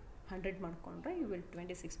 200 ಮಾಡಿಕೊಂಡ್ರೆ ಯು ವಿಲ್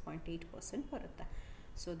 26.8% ಬರುತ್ತೆ.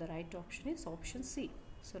 So the right option is option C.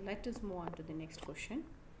 So let us move on to the next question.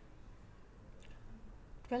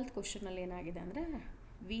 12th ಕ್ವಶನಲ್ಲಿ ಏನಾಗಿದೆ ಅಂದರೆ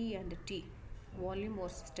V and T volume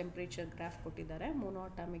versus temperature graph ಕೊಟ್ಟಿದ್ದಾರೆ.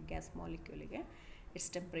 ಮೊನೋಅಟಾಮಿಕ್ gas ಮಾಲಿಕ್ಯೂಲಿಗೆ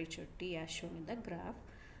it's temperature T as shown in the graph.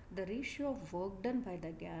 The ratio of work done by the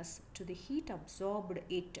gas to the heat absorbed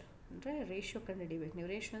it, ಅಂದರೆ ratio ಕಂಡುಹಿಡಿಬೇಕು ನೀವು.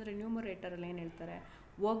 Ratio ಅಂದರೆ ನ್ಯೂಮರೇಟರಲ್ಲಿ ಏನು ಹೇಳ್ತಾರೆ,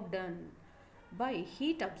 work done by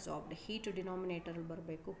heat absorbed. Heat ಡಿನಾಮಿನೇಟರಲ್ಲಿ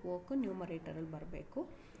ಬರಬೇಕು, work ನ್ಯೂಮರೇಟರಲ್ಲಿ ಬರಬೇಕು.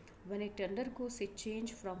 When it undergoes it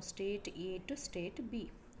change from state A to state B,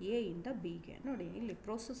 A ಇಂದ ಬಿಗೆ. ನೋಡಿ ಇಲ್ಲಿ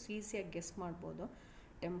ಪ್ರೋಸೆಸ್ ಈಸಿಯಾಗಿ ಗೆಸ್ ಮಾಡ್ಬೋದು.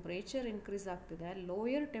 ಟೆಂಪ್ರೇಚರ್ ಇನ್ಕ್ರೀಸ್ ಆಗ್ತಿದೆ,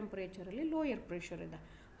 ಲೋಯರ್ ಟೆಂಪ್ರೇಚರಲ್ಲಿ ಲೋಯರ್ ಪ್ರೆಷರ್ ಇದೆ,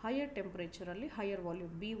 higher ಟೆಂಪ್ರೇಚರಲ್ಲಿ higher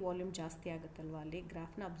volume, B volume ಜಾಸ್ತಿ ಆಗುತ್ತಲ್ವ, ಅಲ್ಲಿ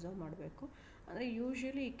ಗ್ರಾಫ್ನ ಅಬ್ಸರ್ವ್ ಮಾಡಬೇಕು. ಅಂದರೆ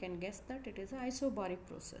usually you can guess that it is ಐಸೋಬಾರಿಕ್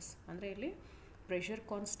process, ಅಂದರೆ ಇಲ್ಲಿ ಪ್ರೆಷರ್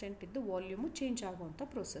ಕಾನ್ಸ್ಟೆಂಟ್ ಇದ್ದು ವಾಲ್ಯೂಮು ಚೇಂಜ್ ಆಗುವಂಥ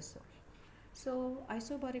ಪ್ರೋಸೆಸ್ಸು. ಸೊ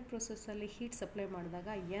ಐಸೋಬಾರಿಕ್ ಪ್ರೋಸೆಸ್ಸಲ್ಲಿ ಹೀಟ್ ಸಪ್ಲೈ ಮಾಡಿದಾಗ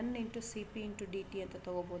N × Cp × dt ಅಂತ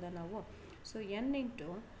ತೊಗೋಬೋದಾ ನಾವು. So N into,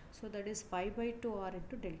 so that is 5/2 R ×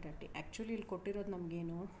 ΔT. Actually ಇಲ್ಲಿ ಕೊಟ್ಟಿರೋದು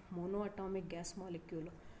ನಮಗೇನು, mono atomic gas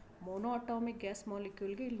molecule. Mono atomic gas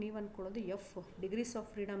ಮಾಲಿಕ್ಯೂಲ್ಗೆ ಇಲ್ಲಿ ನೀವು ಅಂದ್ಕೊಳ್ಳೋದು F ಡಿಗ್ರೀಸ್ ಆಫ್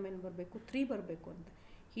ಫ್ರೀಡಮ್ ಏನು ಬರಬೇಕು, 3 ಬರಬೇಕು ಅಂತ.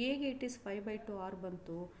 ಹೇಗೆ ಇಟ್ ಈಸ್ 5/2 R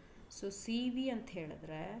ಬಂತು. ಸೊ CV ಅಂತ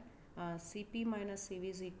ಹೇಳಿದ್ರೆ Cp - Cv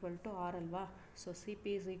 = R ಅಲ್ವಾ. So Cp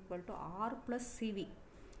 = R + Cv.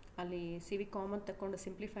 ಅಲ್ಲಿ Cv ಕಾಮನ್ ತಗೊಂಡು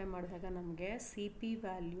ಸಿಂಪ್ಲಿಫೈ ಮಾಡಿದಾಗ ನಮಗೆ Cp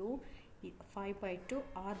ವ್ಯಾಲ್ಯೂ 5/2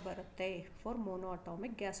 R ಬರುತ್ತೆ for mono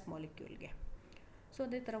atomic gas ಮಾಲಿಕ್ಯೂಲ್ಗೆ. So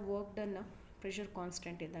ಅದೇ ಥರ ವರ್ಕ್ ಡನ್ ಪ್ರೆಷರ್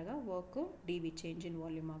ಕಾನ್ಸ್ಟೆಂಟ್ ಇದ್ದಾಗ work D we change in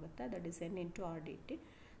volume ಆಗುತ್ತೆ, that is N × R dt.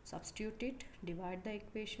 Substitute it, divide the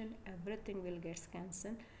equation, everything will get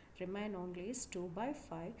cancelled. Remain only is 2 by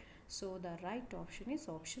 5. So the right option is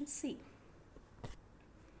option C.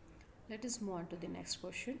 Let us move on to the next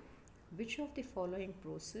question. Which of the following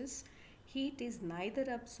process heat is neither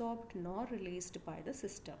absorbed nor released by the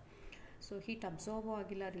system? So heat ಅಬ್ಸಾರ್ಬು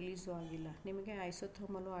ಆಗಿಲ್ಲ, release ಆಗಿಲ್ಲ. ನಿಮಗೆ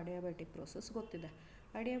ಐಸೋಥರ್ಮಲು ಅಡಿಯಾಬೈಟಿಕ್ process ಗೊತ್ತಿದೆ.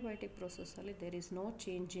 ಅಡಿಯಾಬೈಟಿಕ್ ಪ್ರೋಸೆಸ್ಸಲ್ಲಿ there is no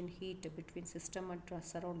change in heat between system and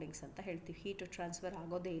surroundings ಅಂತ ಹೇಳ್ತೀವಿ. Heat transfer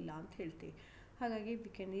ಆಗೋದೇ ಇಲ್ಲ ಅಂತ ಹೇಳ್ತೀವಿ. ಹಾಗಾಗಿ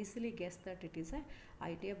we can easily guess that it is A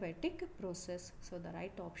ಅಡಿಯಾಬೈಟಿಕ್ process. So the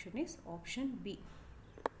right option is option B.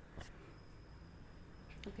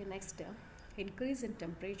 Okay, next, increase in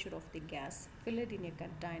temperature of the gas filled in a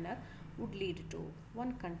container would lead to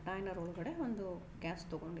one container ಒಳಗಡೆ ಒಂದು gas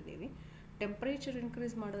ತೊಗೊಂಡಿದ್ದೀವಿ. Temperature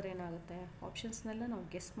increase ಮಾಡಿದ್ರೆ ಏನಾಗುತ್ತೆ? ಆಪ್ಷನ್ಸ್ನೆಲ್ಲ ನಾವು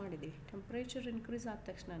guess ಮಾಡಿದ್ದೀವಿ. Temperature increase ಆದ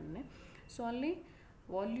ತಕ್ಷಣನೇ so ಅಲ್ಲಿ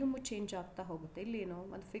ವಾಲ್ಯೂಮು ಚೇಂಜ್ ಆಗ್ತಾ ಹೋಗುತ್ತೆ. ಇಲ್ಲೇನೋ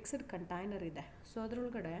ಒಂದು ಫಿಕ್ಸ್ಡ್ ಕಂಟೈನರ್ ಇದೆ. ಸೊ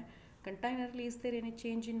ಅದರೊಳಗಡೆ ಕಂಟೈನರ್ಲಿ is there any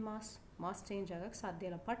change in mass change ಆಗೋಕ್ಕೆ ಸಾಧ್ಯ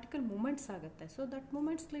ಇಲ್ಲ. ಪಾರ್ಟಿಕಲ್ ಮೂಮೆಂಟ್ಸ್ ಆಗುತ್ತೆ. So that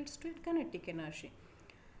moments leads to it kinetic energy.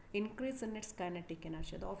 Increase in its kinetic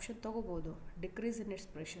energy, ಅದು ಆಪ್ಷನ್ ತೊಗೋಬೋದು. Decrease in its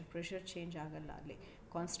pressure change ಆಗಲ್ಲ, ಅಲ್ಲಿ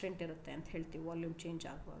ಕಾನ್ಸ್ಟೆಂಟ್ ಇರುತ್ತೆ ಅಂತ ಹೇಳ್ತೀವಿ ವಾಲ್ಯೂಮ್ ಚೇಂಜ್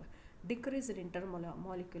ಆಗುವಾಗ. Decrease in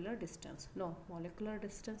molecular distance, no, molecular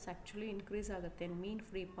distance actually increase ಆಗುತ್ತೆ. ಮೀನ್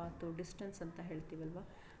free ಪಾತು distance ಅಂತ ಹೇಳ್ತೀವಲ್ವ.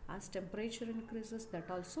 As temperature increases that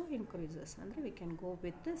also increases. ಅಂದರೆ we can go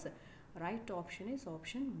with this. Right option is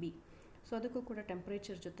option B. So ಅದಕ್ಕೂ ಕೂಡ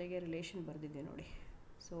temperature ಜೊತೆಗೆ relation ಬರೆದಿದೆ ನೋಡಿ.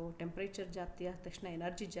 So temperature ಜಾಸ್ತಿ ಆದ ತಕ್ಷಣ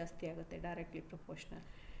ಎನರ್ಜಿ ಜಾಸ್ತಿ ಆಗುತ್ತೆ, ಡೈರೆಕ್ಟ್ಲಿ ಪ್ರಪೋರ್ಷನಲ್.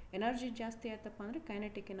 ಎನರ್ಜಿ ಜಾಸ್ತಿ ಆಯ್ತಪ್ಪ ಅಂದರೆ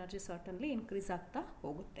ಕೈನೆಟಿಕ್ ಎನರ್ಜಿ ಸರ್ಟನ್ಲಿ ಇನ್ಕ್ರೀಸ್ ಆಗ್ತಾ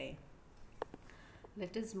ಹೋಗುತ್ತೆ.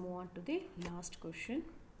 Let us move on to the last question.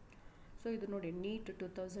 So ಇದು ನೋಡಿ, ನೀಟ್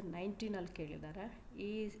 2019 ಕೇಳಿದ್ದಾರೆ. ಈ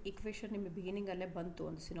ಇಕ್ವೇಷನ್ ನಿಮಗೆ ಬಿಗಿನಿಂಗಲ್ಲೇ ಬಂತು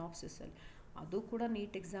ಒಂದು ಸಿನಾಪ್ಸಿಸಲ್ಲಿ. ಅದು ಕೂಡ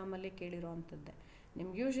ನೀಟ್ ಎಕ್ಸಾಮಲ್ಲೇ ಕೇಳಿರೋ ಅಂಥದ್ದೇ.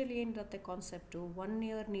 ನಿಮ್ಗೆ ಯೂಶ್ವಲಿ ಏನಿರುತ್ತೆ ಕಾನ್ಸೆಪ್ಟು, 1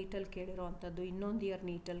 ಇಯರ್ ನೀಟಲ್ಲಿ ಕೇಳಿರೋ ಅಂಥದ್ದು ಇನ್ನೊಂದು ಇಯರ್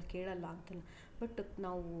ನೀಟಲ್ಲಿ ಕೇಳಲ್ಲ ಅಂತಲ್ಲ. ಬಟ್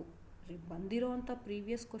ನಾವು ಬಂದಿರೋ ಅಂಥ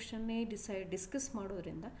ಪ್ರೀವಿಯಸ್ ಕ್ವಶನ್ನೇ ಡಿಸ್ಕಸ್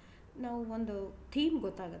ಮಾಡೋದ್ರಿಂದ ನಾವು ಒಂದು ಥೀಮ್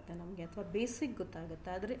ಗೊತ್ತಾಗುತ್ತೆ ನಮಗೆ, ಅಥವಾ ಬೇಸಿಕ್ ಗೊತ್ತಾಗುತ್ತೆ.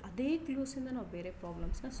 ಆದರೆ ಅದೇ ಕ್ಲೂಸಿಂದ ನಾವು ಬೇರೆ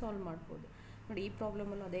ಪ್ರಾಬ್ಲಮ್ಸ್ನ ಸಾಲ್ವ್ ಮಾಡ್ಬೋದು. ನೋಡಿ, ಈ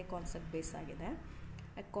ಪ್ರಾಬ್ಲಮಲ್ಲೂ ಅದೇ ಕಾನ್ಸೆಪ್ಟ್ ಬೇಸ್ ಆಗಿದೆ.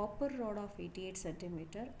 A copper rod of 88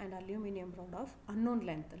 centimetre and aluminium rod of unknown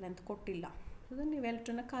length ಕೊಟ್ಟಿಲ್ಲ. ಅದನ್ನು ನೀವು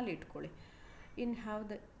ಎಲೆಕ್ಟ್ರನ್ನ ಖಾಲಿ ಇಟ್ಕೊಳ್ಳಿ. ಇನ್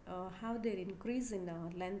have their increase in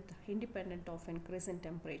length independent of increase in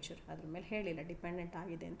temperature. ಅದ್ರ ಮೇಲೆ ಹೇಳಿಲ್ಲ, ಡಿಪೆಂಡೆಂಟ್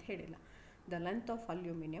ಆಗಿದೆ ಅಂತ ಹೇಳಿಲ್ಲ. The length of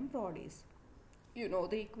aluminium rod is, you know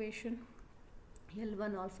the equation,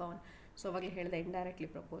 L1 alpha 1. So ಅವಾಗಲೇ ಹೇಳಿದೆ ಇಂಡೈರೆಕ್ಟ್ಲಿ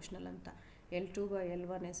ಪ್ರಪೋರ್ಷನಲ್ ಅಂತ. L2 by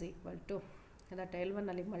L1 is equal to that L1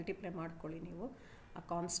 ಅಲ್ಲಿ ಮಲ್ಟಿಪ್ಲೈ ಮಾಡ್ಕೊಳ್ಳಿ ನೀವು ಆ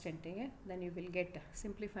ಕಾನ್ಸ್ಟೆಂಟಿಗೆ. Then you will get,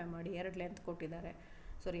 simplify ಮಾಡಿ, 2 ಲೆಂತ್ ಕೊಟ್ಟಿದ್ದಾರೆ.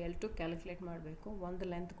 L2 ಕ್ಯಾಲ್ಕುಲೇಟ್ ಮಾಡಬೇಕು, 1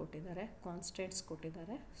 ಲೆಂತ್ ಕೊಟ್ಟಿದ್ದಾರೆ, ಕಾನ್ಸ್ಟೆಂಟ್ಸ್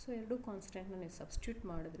ಕೊಟ್ಟಿದ್ದಾರೆ. ಸೊ 2 ಕಾನ್ಸ್ಟೆಂಟ್ನ ನೀವು ಸಬ್ಸ್ಟಿಟ್ಯೂಟ್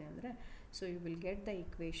ಮಾಡಿದ್ರಿ ಅಂದರೆ so you will get the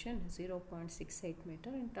equation 0.68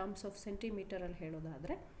 metre. In terms of ಸೆಂಟಿಮೀಟರಲ್ಲಿ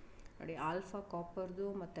ಹೇಳೋದಾದರೆ ನೋಡಿ, ಆಲ್ಫಾ ಕಾಪರ್ದು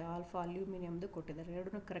ಮತ್ತು ಆಲ್ಫಾ ಅಲ್ಯೂಮಿನಿಯಮ್ದು ಕೊಟ್ಟಿದ್ದಾರೆ.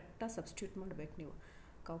 ಎರಡನ್ನೂ ಕರೆಕ್ಟಾಗಿ ಸಬ್ಸ್ಟಿಟ್ಯೂಟ್ ಮಾಡಬೇಕು ನೀವು.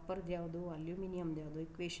 ಕಾಪರ್ದು ಯಾವುದು, ಅಲ್ಯೂಮಿನಿಯಮ್ದು ಯಾವುದು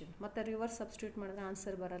ಇಕ್ವೇಷನ್. ಮತ್ತು ರಿವರ್ಸ್ ಸಬ್ಸ್ಟಿಟ್ಯೂಟ್ ಮಾಡಿದ್ರೆ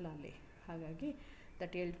ಆನ್ಸರ್ ಬರಲ್ಲ ಅಲ್ಲಿ. ಹಾಗಾಗಿ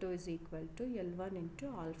that L2 is equal to L1 into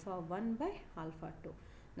alpha 1 by alpha 2.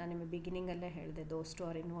 ನಾನು ನಿಮಗೆ ಬಿಗಿನಿಂಗಲ್ಲೇ ಹೇಳಿದೆ those two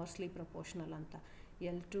R inversely proportional ಅಂತ.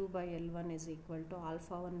 L2 by L1 is equal to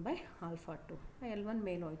alpha 1 by alpha 2. L1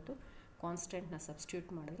 ಮೇಲೆ ಹೋಯಿತು, ಕಾನ್ಸ್ಟೆಂಟ್ನ ಸಬ್ಸ್ಟಿಟ್ಯೂಟ್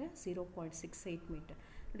ಮಾಡಿದ್ರೆ 0.68 ಮೀಟರ್.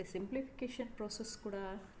 ನೋಡಿ, ಸಿಂಪ್ಲಿಫಿಕೇಷನ್ ಪ್ರೋಸೆಸ್ ಕೂಡ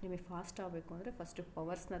ನಿಮಗೆ ಫಾಸ್ಟ್ ಆಗಬೇಕು ಅಂದರೆ ಫಸ್ಟು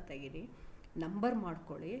ಪವರ್ಸ್ನ ತೆಗೀರಿ, ನಂಬರ್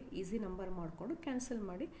ಮಾಡ್ಕೊಳ್ಳಿ, ಈಸಿ ನಂಬರ್ ಮಾಡಿಕೊಂಡು ಕ್ಯಾನ್ಸಲ್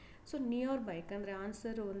ಮಾಡಿ. ಸೊ ನಿಯರ್ ಬೈ, ಯಾಕಂದರೆ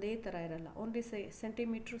ಆನ್ಸರ್ ಒಂದೇ ಥರ ಇರಲ್ಲ. Only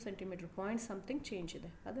centimetre point something change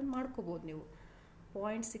ಇದೆ, ಅದನ್ನು ಮಾಡ್ಕೋಬೋದು ನೀವು.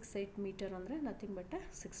 0.68 ಮೀಟರ್ ಅಂದರೆ nothing but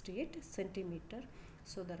 68 centimetre.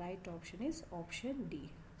 So the right option is option D.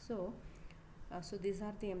 So these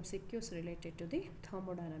are the MCQs related to the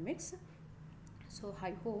thermodynamics. So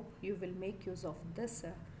I hope you will make use of this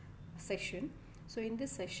session. So in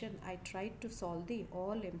this session I tried to solve the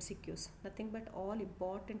all MCQs, nothing but all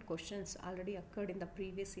important questions already occurred in the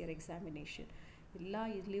previous year examination. ಎಲ್ಲ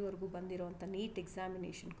ಇಲ್ಲಿವರೆಗೂ ಬಂದಿರೋಂಥ NEET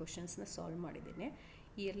examination ಕ್ವಶನ್ಸ್ನ solve ಮಾಡಿದ್ದೀನಿ.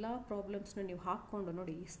 ಈ ಎಲ್ಲ ಪ್ರಾಬ್ಲಮ್ಸ್ನ ನೀವು ಹಾಕ್ಕೊಂಡು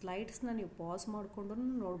ನೋಡಿ, ಈ ಸ್ಲೈಡ್ಸ್ನ ನೀವು ಪಾಸ್ ಮಾಡಿಕೊಂಡು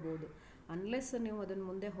ನೋಡ್ಬೋದು. ಅನ್ಲೆಸ್ ನೀವು ಅದನ್ನು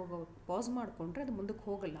ಮುಂದೆ ಪಾಸ್ ಮಾಡಿಕೊಂಡ್ರೆ ಅದು ಮುಂದಕ್ಕೆ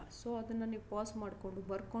ಹೋಗಲ್ಲ. ಸೊ ಅದನ್ನು ನೀವು ಪಾಸ್ ಮಾಡಿಕೊಂಡು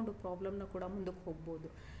ಬರ್ಕೊಂಡು ಪ್ರಾಬ್ಲಮ್ನ ಕೂಡ ಮುಂದಕ್ಕೆ ಹೋಗ್ಬೋದು.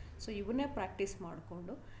 ಸೊ ಇವನ್ನೇ ಪ್ರಾಕ್ಟೀಸ್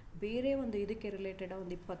ಮಾಡಿಕೊಂಡು ಬೇರೆ ಒಂದು ಇದಕ್ಕೆ ರಿಲೇಟೆಡ್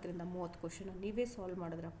ಒಂದು 20-30 ಕ್ವಶನ್ ನೀವೇ ಸಾಲ್ವ್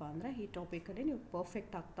ಮಾಡಿದ್ರಪ್ಪ ಅಂದರೆ ಈ ಟಾಪಿಕಲ್ಲಿ ನೀವು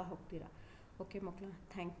ಪರ್ಫೆಕ್ಟ್ ಆಗ್ತಾ ಹೋಗ್ತೀರಾ. ಓಕೆ ಮಕ್ಕಳ,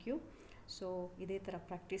 ಥ್ಯಾಂಕ್ ಯು. ಸೊ ಇದೇ ಥರ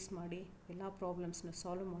ಪ್ರಾಕ್ಟೀಸ್ ಮಾಡಿ, ಎಲ್ಲ ಪ್ರಾಬ್ಲಮ್ಸ್ನ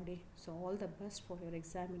ಸಾಲ್ವ್ ಮಾಡಿ. So all the best for your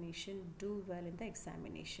examination. Do well in the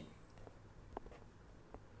examination.